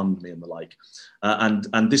GoFundMe and the like.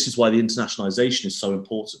 And this is why the internationalization is so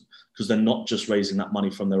important, because they're not just raising that money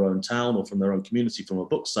from their own town or from their own community from a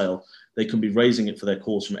book sale. They can be raising it for their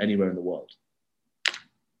cause from anywhere in the world.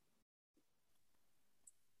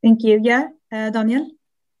 Thank you. Yeah, Daniel?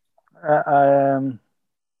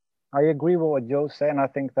 I agree with what Joe's saying. I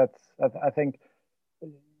think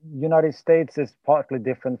United States is partly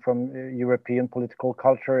different from European political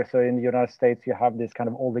culture. So in the United States, you have this kind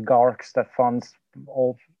of oligarchs that funds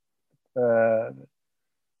all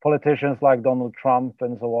politicians like Donald Trump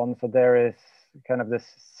and so on. So there is kind of this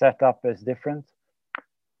setup is different.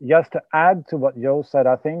 Just to add to what Joe said,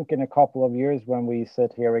 I think in a couple of years when we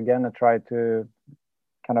sit here again and try to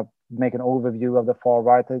kind of make an overview of the far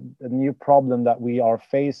right, a new problem that we are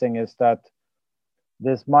facing is that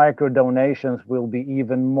these micro donations will be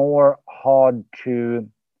even more hard to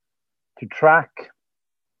track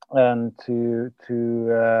and to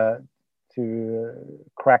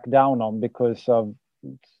crack down on, because of,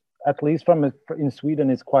 at least in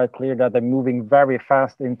Sweden, it's quite clear that they're moving very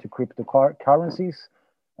fast into cryptocurrencies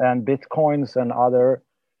and bitcoins and other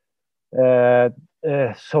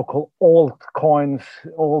so-called altcoins,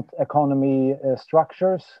 alt economy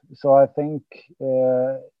structures. So I think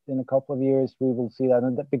in a couple of years we will see that,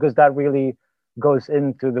 and because that really goes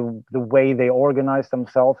into the way they organize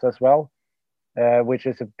themselves as well, which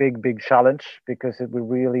is a big challenge, because it will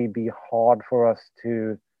really be hard for us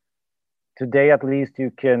to. Today, at least,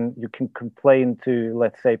 you can complain to,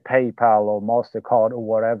 let's say, PayPal or MasterCard or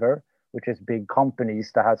whatever, which is big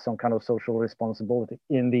companies that have some kind of social responsibility.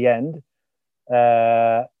 In the end,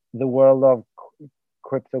 the world of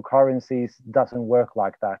cryptocurrencies doesn't work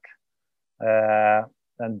like that.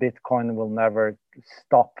 And Bitcoin will never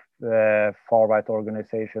stop far-right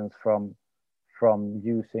organizations from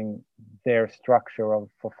using their structure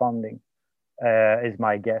for funding, is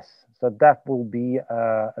my guess. So that will be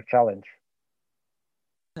a challenge.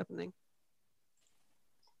 Happening.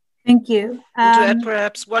 Thank you. To add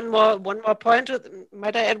perhaps one more point,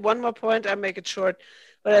 might I add one more point? I'll make it short.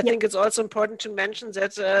 But I think it's also important to mention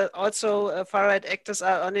that also far-right actors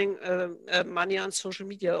are earning money on social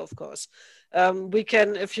media, of course. We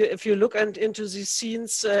can, if you look into these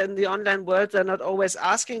scenes in the online world, they're not always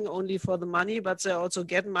asking only for the money, but they also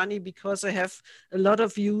get money because they have a lot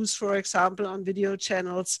of views, for example, on video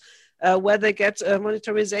channels. where they get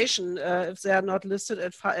monetarization if they are not listed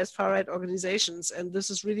as far-right organizations. And this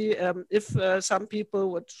is really, if some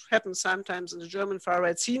people, what happens sometimes in the German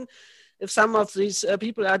far-right scene, if some of these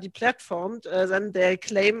people are deplatformed, then they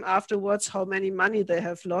claim afterwards how many money they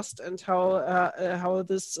have lost and how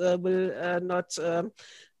this will not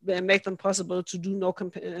make them possible to do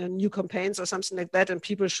new campaigns or something like that, and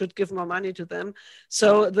people should give more money to them.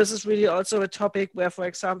 So this is really also a topic where, for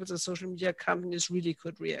example, the social media companies really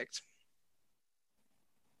could react.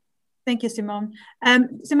 Thank you, Simone.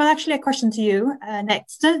 Simone, actually a question to you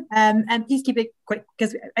next. And please keep it quick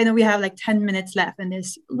because I know we have like 10 minutes left and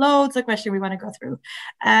there's loads of questions we want to go through.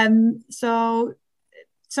 So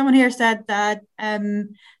someone here said that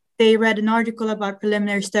they read an article about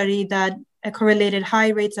preliminary study that correlated high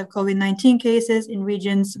rates of COVID-19 cases in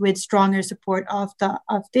regions with stronger support of the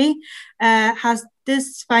AfD. Has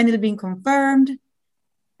this finally been confirmed?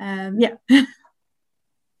 Yeah.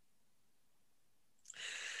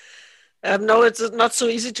 No, it's not so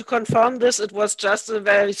easy to confirm this. It was just a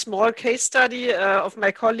very small case study of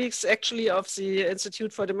my colleagues, actually, of the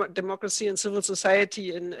Institute for Democracy and Civil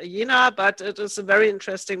Society in Jena, but it is a very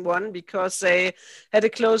interesting one because they had a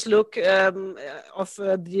close look of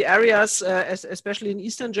the areas, especially in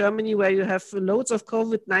Eastern Germany, where you have loads of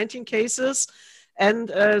COVID-19 cases and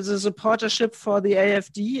the supportership for the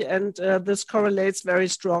AfD, and this correlates very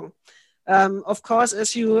strong. Of course,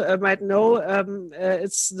 as you might know,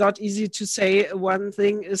 it's not easy to say one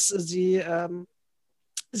thing is the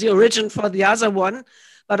origin for the other one.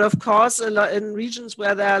 But of course, in regions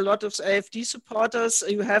where there are a lot of AfD supporters,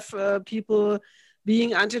 you have people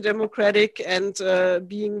being anti-democratic and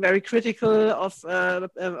being very critical of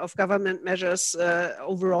government measures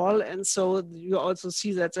overall. And so you also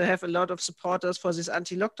see that they have a lot of supporters for these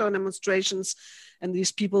anti-lockdown demonstrations. And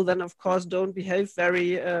these people then, of course, don't behave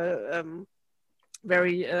very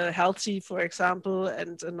healthy, for example,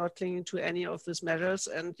 and not clinging to any of these measures.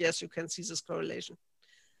 And yes, you can see this correlation.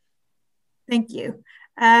 Thank you.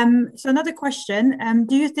 So another question,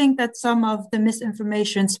 do you think that some of the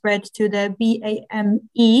misinformation spread to the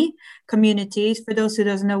BAME communities, for those who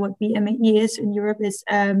doesn't know what BAME is in Europe, is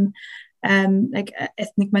like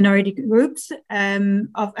ethnic minority groups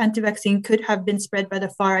of anti-vaccine could have been spread by the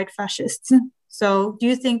far-right fascists? So do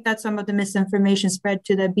you think that some of the misinformation spread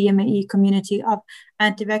to the BAME community of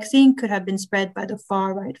anti-vaccine could have been spread by the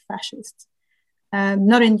far-right fascists?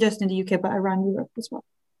 Not just in the UK, but around Europe as well.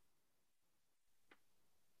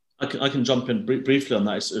 I can jump in briefly on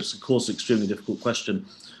that. It's of course an extremely difficult question.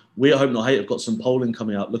 We at Hope Not Hate have got some polling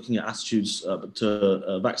coming out looking at attitudes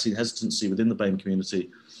to vaccine hesitancy within the BAME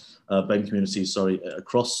community,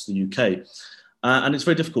 across the UK. And it's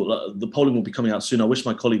very difficult. The polling will be coming out soon. I wish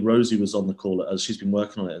my colleague Rosie was on the call as she's been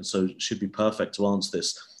working on it, and so she'd be perfect to answer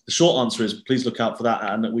this. The short answer is please look out for that,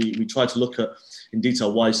 and we try to look at in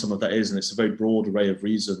detail why some of that is, and it's a very broad array of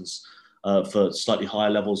reasons for slightly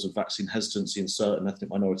higher levels of vaccine hesitancy in certain ethnic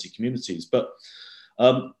minority communities. But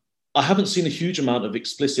I haven't seen a huge amount of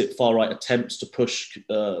explicit far-right attempts to push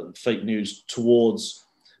fake news towards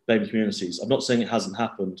BAME communities. I'm not saying it hasn't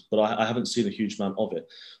happened, but I haven't seen a huge amount of it.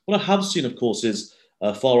 What I have seen, of course, is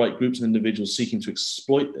far-right groups and individuals seeking to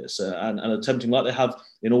exploit this and attempting, like they have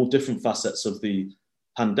in all different facets of the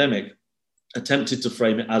pandemic, attempted to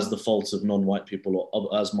frame it as the fault of non-white people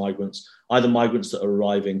or as migrants, either migrants that are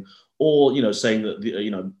arriving or, saying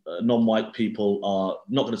that, non-white people are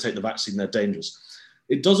not going to take the vaccine, they're dangerous.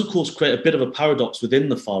 It does, of course, create a bit of a paradox within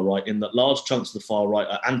the far right in that large chunks of the far right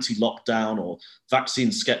are anti-lockdown or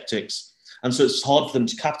vaccine skeptics. And so it's hard for them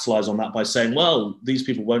to capitalize on that by saying, well, these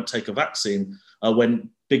people won't take a vaccine when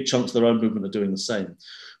big chunks of their own movement are doing the same.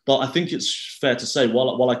 But I think it's fair to say,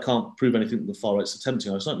 while I can't prove anything that the far right's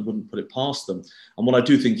attempting, I certainly wouldn't put it past them. And what I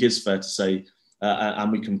do think is fair to say,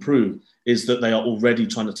 and we can prove, is that they are already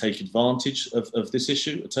trying to take advantage of this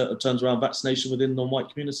issue. It turns around vaccination within non-white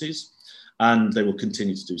communities, and they will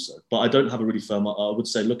continue to do so. But I don't have a really firm, I would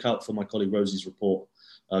say look out for my colleague Rosie's report,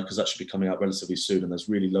 because that should be coming out relatively soon, and there's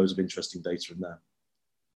really loads of interesting data in there.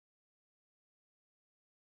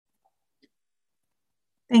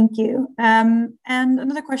 Thank you. And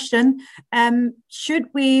another question, should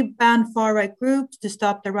we ban far-right groups to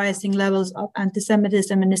stop the rising levels of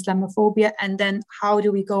anti-Semitism and Islamophobia? And then how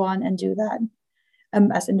do we go on and do that?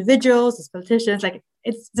 As individuals, as politicians,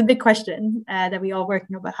 it's a big question that we all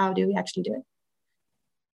working on, but how do we actually do it?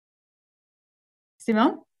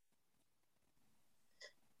 Simone?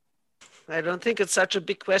 I don't think it's such a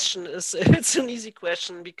big question. It's an easy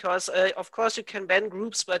question because, of course, you can ban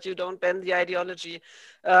groups, but you don't ban the ideology.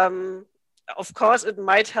 of course, it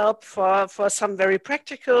might help for some very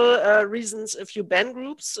practical reasons if you ban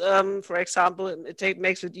groups. For example, it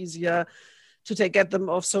makes it easier to get them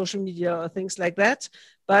off social media or things like that.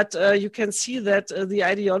 But you can see that the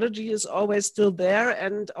ideology is always still there,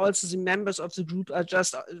 and also the members of the group are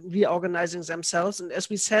just reorganizing themselves. And as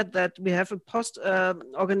we said, that we have a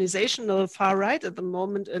post-organizational far right at the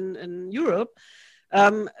moment in Europe.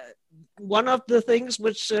 One of the things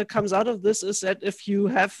which comes out of this is that if you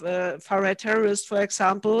have a far-right terrorist, for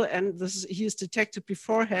example, and he is detected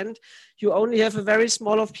beforehand, you only have a very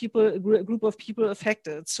small group of people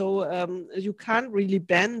affected. So you can't really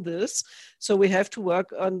ban this. So we have to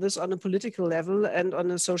work on this on a political level and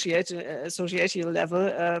on a societal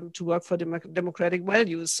level to work for democratic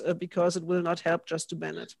values, because it will not help just to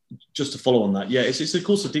ban it. Just to follow on that, yeah, it's of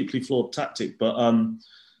course a deeply flawed tactic, but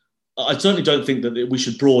I certainly don't think that we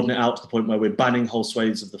should broaden it out to the point where we're banning whole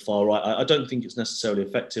swathes of the far right. I don't think it's necessarily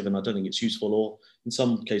effective, and I don't think it's useful, or in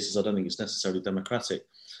some cases, I don't think it's necessarily democratic.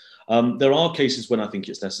 There are cases when I think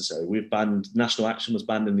it's necessary. We've banned, National Action was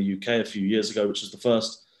banned in the UK a few years ago, which was the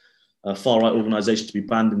first far right organisation to be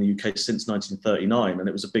banned in the UK since 1939, and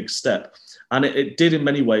it was a big step. And it did in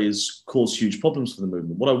many ways cause huge problems for the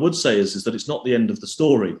movement. What I would say is that it's not the end of the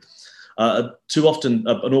story. Too often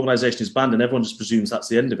an organisation is banned and everyone just presumes that's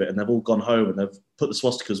the end of it, and they've all gone home and they've put the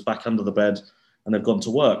swastikas back under the bed and they've gone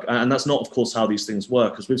to work. And that's not, of course, how these things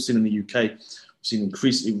work. As we've seen in the UK, we've seen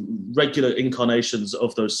increasingly regular incarnations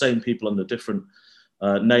of those same people under different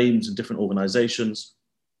names and different organisations.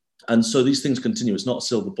 And so these things continue. It's not a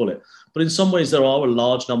silver bullet. But in some ways, there are a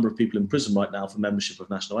large number of people in prison right now for membership of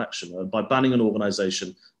National Action. By banning an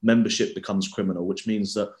organisation, membership becomes criminal, which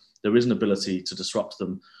means that there is an ability to disrupt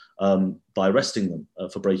them by arresting them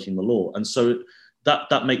for breaking the law. And so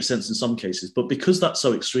that makes sense in some cases. But because that's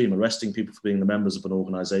so extreme, arresting people for being the members of an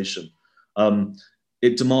organisation,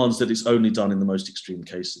 it demands that it's only done in the most extreme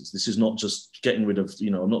cases. This is not just getting rid of,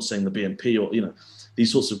 I'm not saying the BNP or,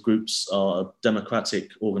 these sorts of groups are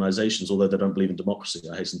democratic organisations, although they don't believe in democracy,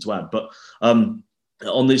 I hasten to add. But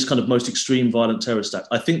on these kind of most extreme violent terrorist acts,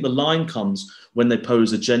 I think the line comes when they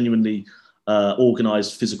pose a genuinely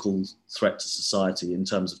organised physical threat to society in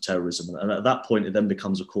terms of terrorism. And at that point, it then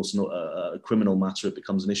becomes, of course, not a criminal matter. It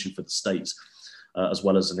becomes an issue for the state, as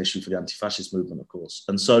well as an issue for the anti-fascist movement, of course.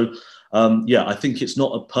 And so, I think it's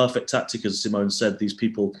not a perfect tactic, as Simone said. These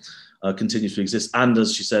people continue to exist. And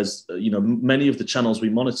as she says, many of the channels we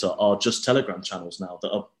monitor are just Telegram channels now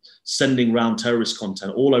that are sending round terrorist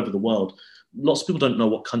content all over the world. Lots of people don't know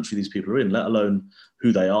what country these people are in, let alone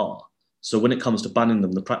who they are. So when it comes to banning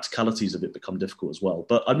them, the practicalities of it become difficult as well.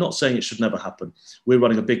 But I'm not saying it should never happen. We're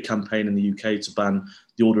running a big campaign in the UK to ban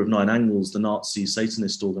the Order of Nine Angles, the Nazi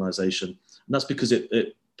Satanist organisation. And that's because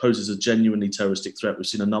it poses a genuinely terroristic threat. We've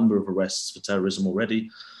seen a number of arrests for terrorism already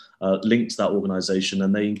linked to that organisation,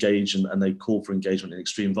 and they engage and they call for engagement in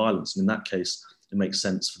extreme violence. And in that case, it makes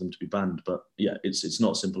sense for them to be banned. But yeah, it's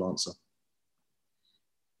not a simple answer.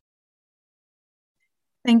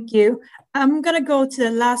 Thank you. I'm going to go to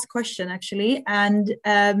the last question, actually, and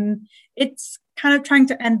it's kind of trying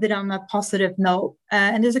to end it on a positive note.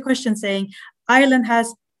 And there's a question saying, Ireland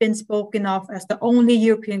has been spoken of as the only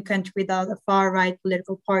European country without a far-right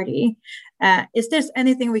political party. Is there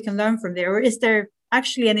anything we can learn from there? Or is there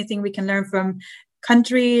actually anything we can learn from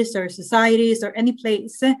countries or societies or any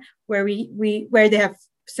place where where they have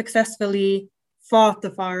successfully fought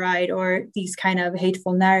the far right or these kind of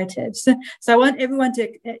hateful narratives? So I want everyone to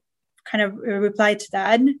kind of reply to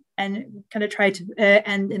that and kind of try to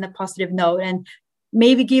end in a positive note, and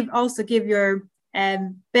maybe give your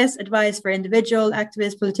best advice for individual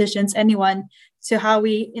activists, politicians, anyone, to how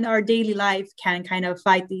we in our daily life can kind of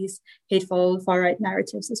fight these hateful far right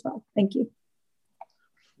narratives as well. Thank you.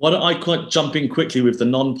 Why don't I jump in quickly with the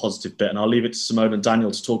non-positive bit, and I'll leave it to Simone and Daniel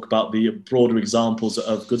to talk about the broader examples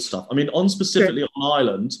of good stuff. I mean, specifically on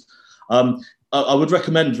Ireland, I would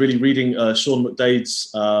recommend really reading Sean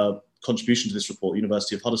McDade's contribution to this report,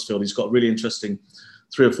 University of Huddersfield. He's got really interesting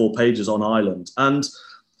 3 or 4 pages on Ireland. And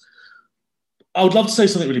I would love to say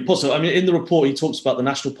something really positive. I mean, in the report, he talks about the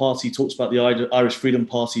National Party, he talks about the Irish Freedom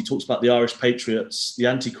Party, he talks about the Irish Patriots, the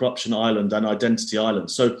Anti-Corruption Ireland and Identity Ireland.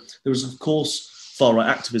 So there was, of course, far-right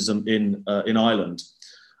activism in Ireland.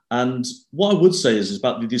 And what I would say is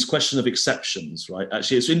about this question of exceptions, right?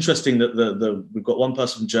 Actually, it's interesting that we've got one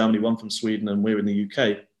person from Germany, one from Sweden, and we're in the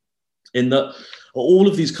UK, in that all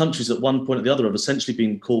of these countries at one point or the other have essentially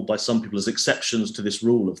been called by some people as exceptions to this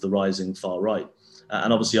rule of the rising far right.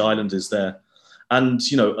 And obviously Ireland is there. And,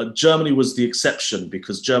 Germany was the exception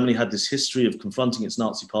because Germany had this history of confronting its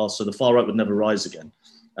Nazi past, so the far right would never rise again.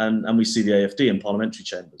 And we see the AfD in parliamentary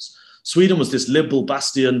chambers. Sweden was this liberal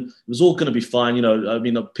bastion. It was all going to be fine. You know, I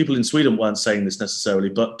mean, people in Sweden weren't saying this necessarily,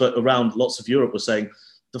 but around lots of Europe were saying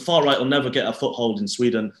the far right will never get a foothold in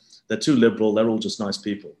Sweden. They're too liberal. They're all just nice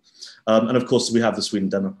people. And of course, we have the Sweden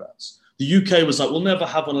Democrats. The UK was like, we'll never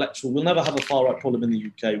have a far right problem in the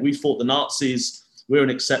UK. We fought the Nazis. We're an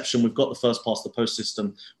exception. We've got the first past the post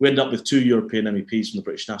system. We end up with 2 European MEPs from the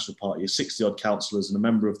British National Party, 60 odd councillors and a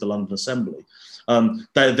member of the London Assembly.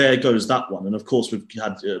 There goes that one. And of course, we've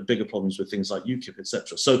had bigger problems with things like UKIP,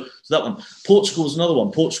 etc. So that one. Portugal is another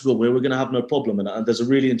one. Portugal, where we're going to have no problem. And there's a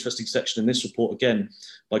really interesting section in this report, again,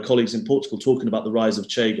 by colleagues in Portugal talking about the rise of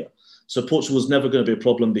Chega. So Portugal was never going to be a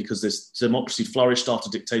problem because this democracy flourished after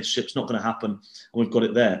dictatorship. It's not going to happen. And we've got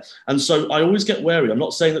it there. And so I always get wary. I'm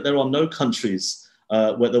not saying that there are no countries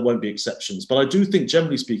where there won't be exceptions. But I do think,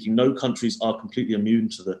 generally speaking, no countries are completely immune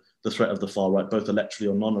to the threat of the far right, both electorally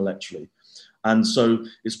or non-electorally. And so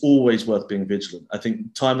it's always worth being vigilant. I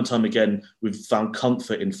think time and time again, we've found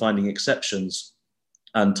comfort in finding exceptions,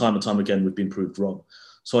 and time again, we've been proved wrong.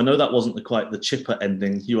 So I know that wasn't quite the chipper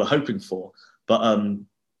ending you were hoping for, but on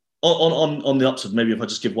the upside, maybe if I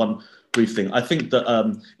just give one brief thing. I think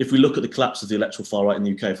that if we look at the collapse of the electoral far right in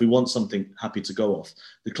the UK, if we want something happy to go off,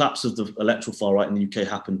 the collapse of the electoral far right in the UK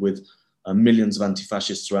happened with millions of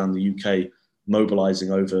anti-fascists around the UK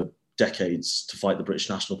mobilising over decades to fight the British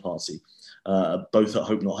National Party. Both at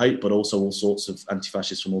Hope Not Hate, but also all sorts of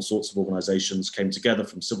anti-fascists from all sorts of organisations came together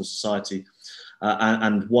from civil society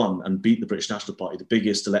and won and beat the British National Party. The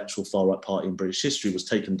biggest electoral far-right party in British history was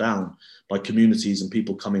taken down by communities and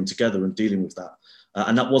people coming together and dealing with that.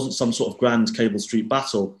 And that wasn't some sort of grand Cable Street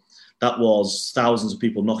battle. That was thousands of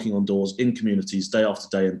people knocking on doors in communities day after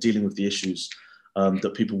day and dealing with the issues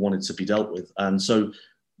that people wanted to be dealt with. And so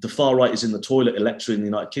the far right is in the toilet electorally in the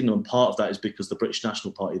United Kingdom, and part of that is because the British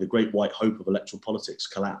National Party, the great white hope of electoral politics,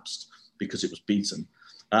 collapsed because it was beaten.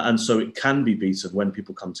 And so it can be beaten when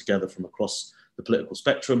people come together from across the political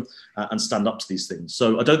spectrum and stand up to these things.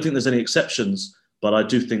 So I don't think there's any exceptions, but I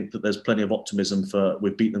do think that there's plenty of optimism for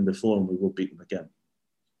we've beaten them before and we will beat them again.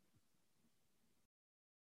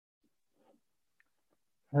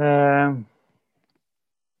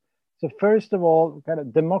 So first of all, kind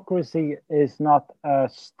of democracy is not a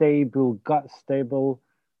stable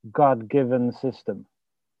God-given system.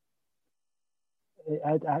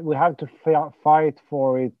 We have to fight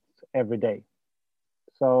for it every day.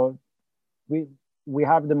 So we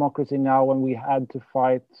have democracy now, and we had to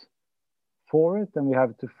fight for it, and we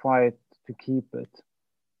have to fight to keep it.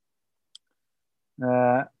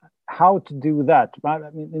 How to do that? I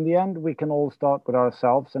mean, in the end, we can all start with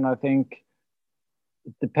ourselves, and I think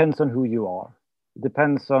it depends on who you are. It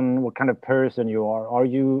depends on what kind of person you are. Are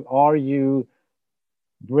you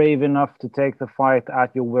brave enough to take the fight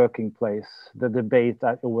at your working place, the debate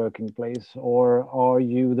at your working place, or are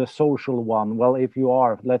you the social one? Well, if you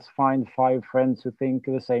are, let's find 5 friends who think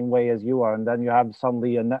the same way as you are, and then you have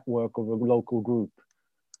suddenly a network of a local group.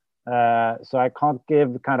 So I can't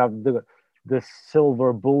give kind of the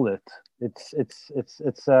silver bullet.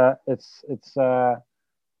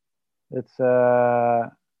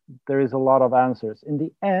 There is a lot of answers. In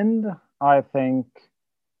the end, I think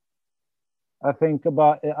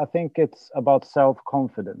it's about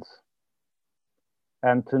self-confidence,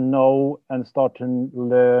 and to know and start to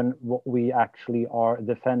learn what we actually are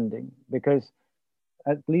defending, because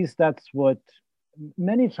at least that's what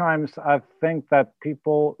many times I think that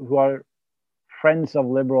people who are friends of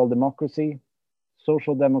liberal democracy,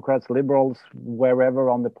 social democrats, liberals, wherever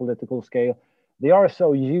on the political scale, they are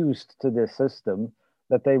so used to this system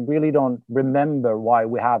that they really don't remember why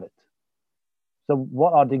we have it. So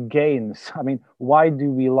what are the gains? I mean, why do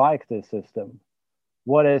we like this system?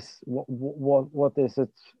 What is it?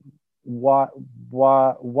 Why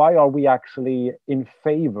are we actually in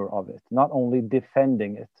favor of it, not only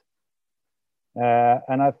defending it?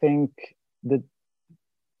 And I think that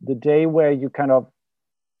the day where you kind of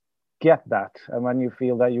get that, and when you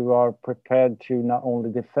feel that you are prepared to not only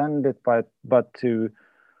defend it, but to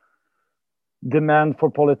demand for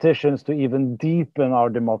politicians to even deepen our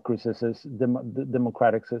democratic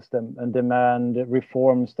system and demand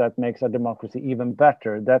reforms that makes our democracy even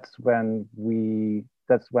better, that's when we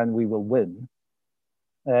will win.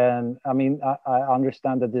 And I mean, I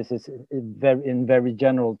understand that this is in very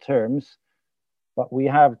general terms, but we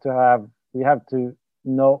have to be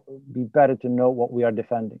better to know what we are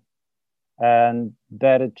defending, and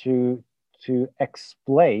better to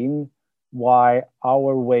explain why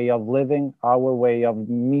our way of living, our way of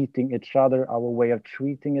meeting each other, our way of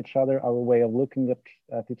treating each other, our way of looking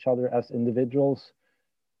at each other as individuals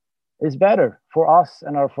is better for us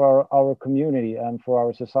and for our community and for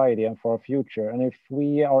our society and for our future. And if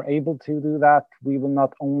we are able to do that, we will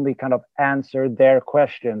not only kind of answer their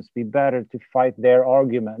questions, be better to fight their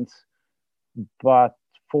arguments, but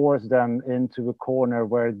force them into a corner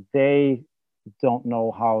where they don't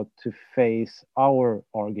know how to face our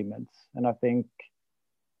arguments. And I think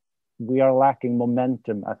we are lacking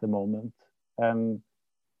momentum at the moment. And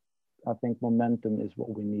I think momentum is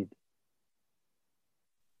what we need.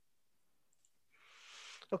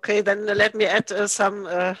 Okay, then let me add some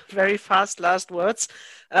very fast last words.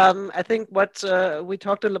 I think what we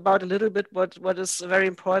talked about a little bit, what is very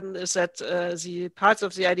important is that the parts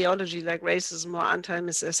of the ideology like racism or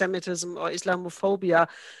anti-Semitism or Islamophobia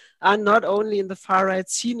are not only in the far right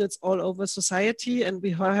scene, it's all over society. And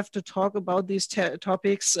we have to talk about these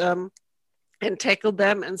topics and tackle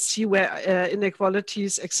them and see where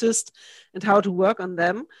inequalities exist and how to work on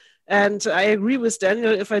them. And I agree with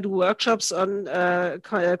Daniel, if I do workshops on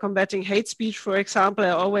combating hate speech, for example,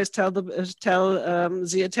 I always tell the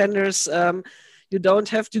attenders, you don't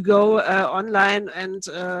have to go online and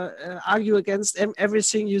argue against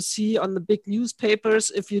everything you see on the big newspapers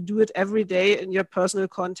if you do it every day in your personal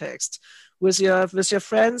context. With your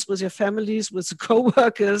friends, with your families, with the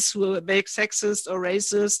co-workers who make sexist or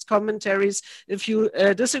racist commentaries. If you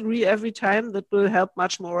disagree every time, that will help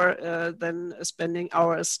much more than spending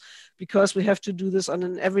hours, because we have to do this on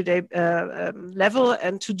an everyday level,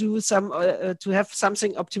 and to do to have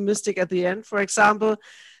something optimistic at the end. For example,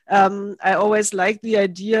 I always like the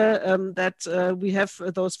idea that we have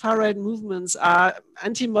those far-right movements are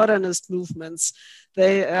anti-modernist movements.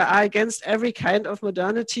 They are against every kind of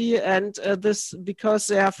modernity, and this because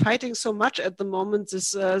they are fighting so much at the moment.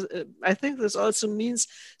 This, I think, this also means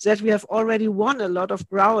that we have already won a lot of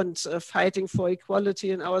ground fighting for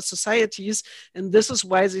equality in our societies, and this is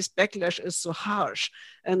why this backlash is so harsh,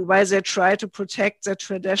 and why they try to protect the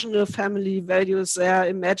traditional family values they are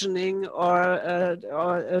imagining, or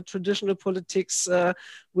traditional politics,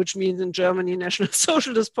 which means in Germany national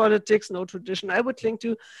socialist politics, no tradition I would cling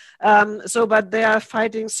to. But they are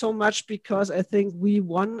fighting so much because I think we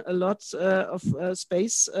won a lot of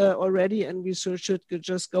space already, and we should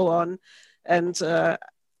just go on and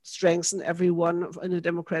strengthen everyone in a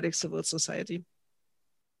democratic civil society.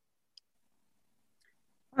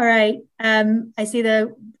 All right. I see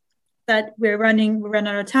that we're running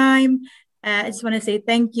out of time. I just want to say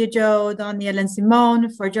thank you, Joe, Daniel, and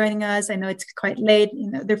Simone for joining us. I know it's quite late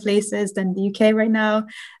in other places than the UK right now.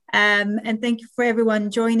 And thank you for everyone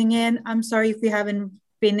joining in. I'm sorry if we haven't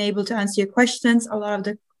been able to answer your questions. A lot of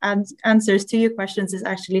the answers to your questions is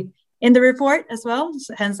actually in the report as well.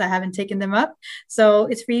 So hence, I haven't taken them up. So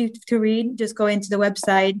it's free to read. Just go into the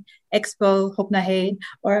website, Expo, Hope Not Hate,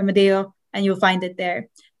 or Amadeo, and you'll find it there.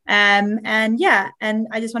 And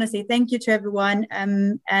I just want to say thank you to everyone.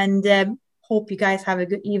 Hope you guys have a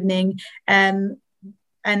good evening. I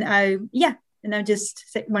just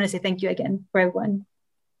want to say thank you again for everyone.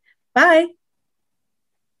 Bye.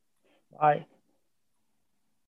 Bye.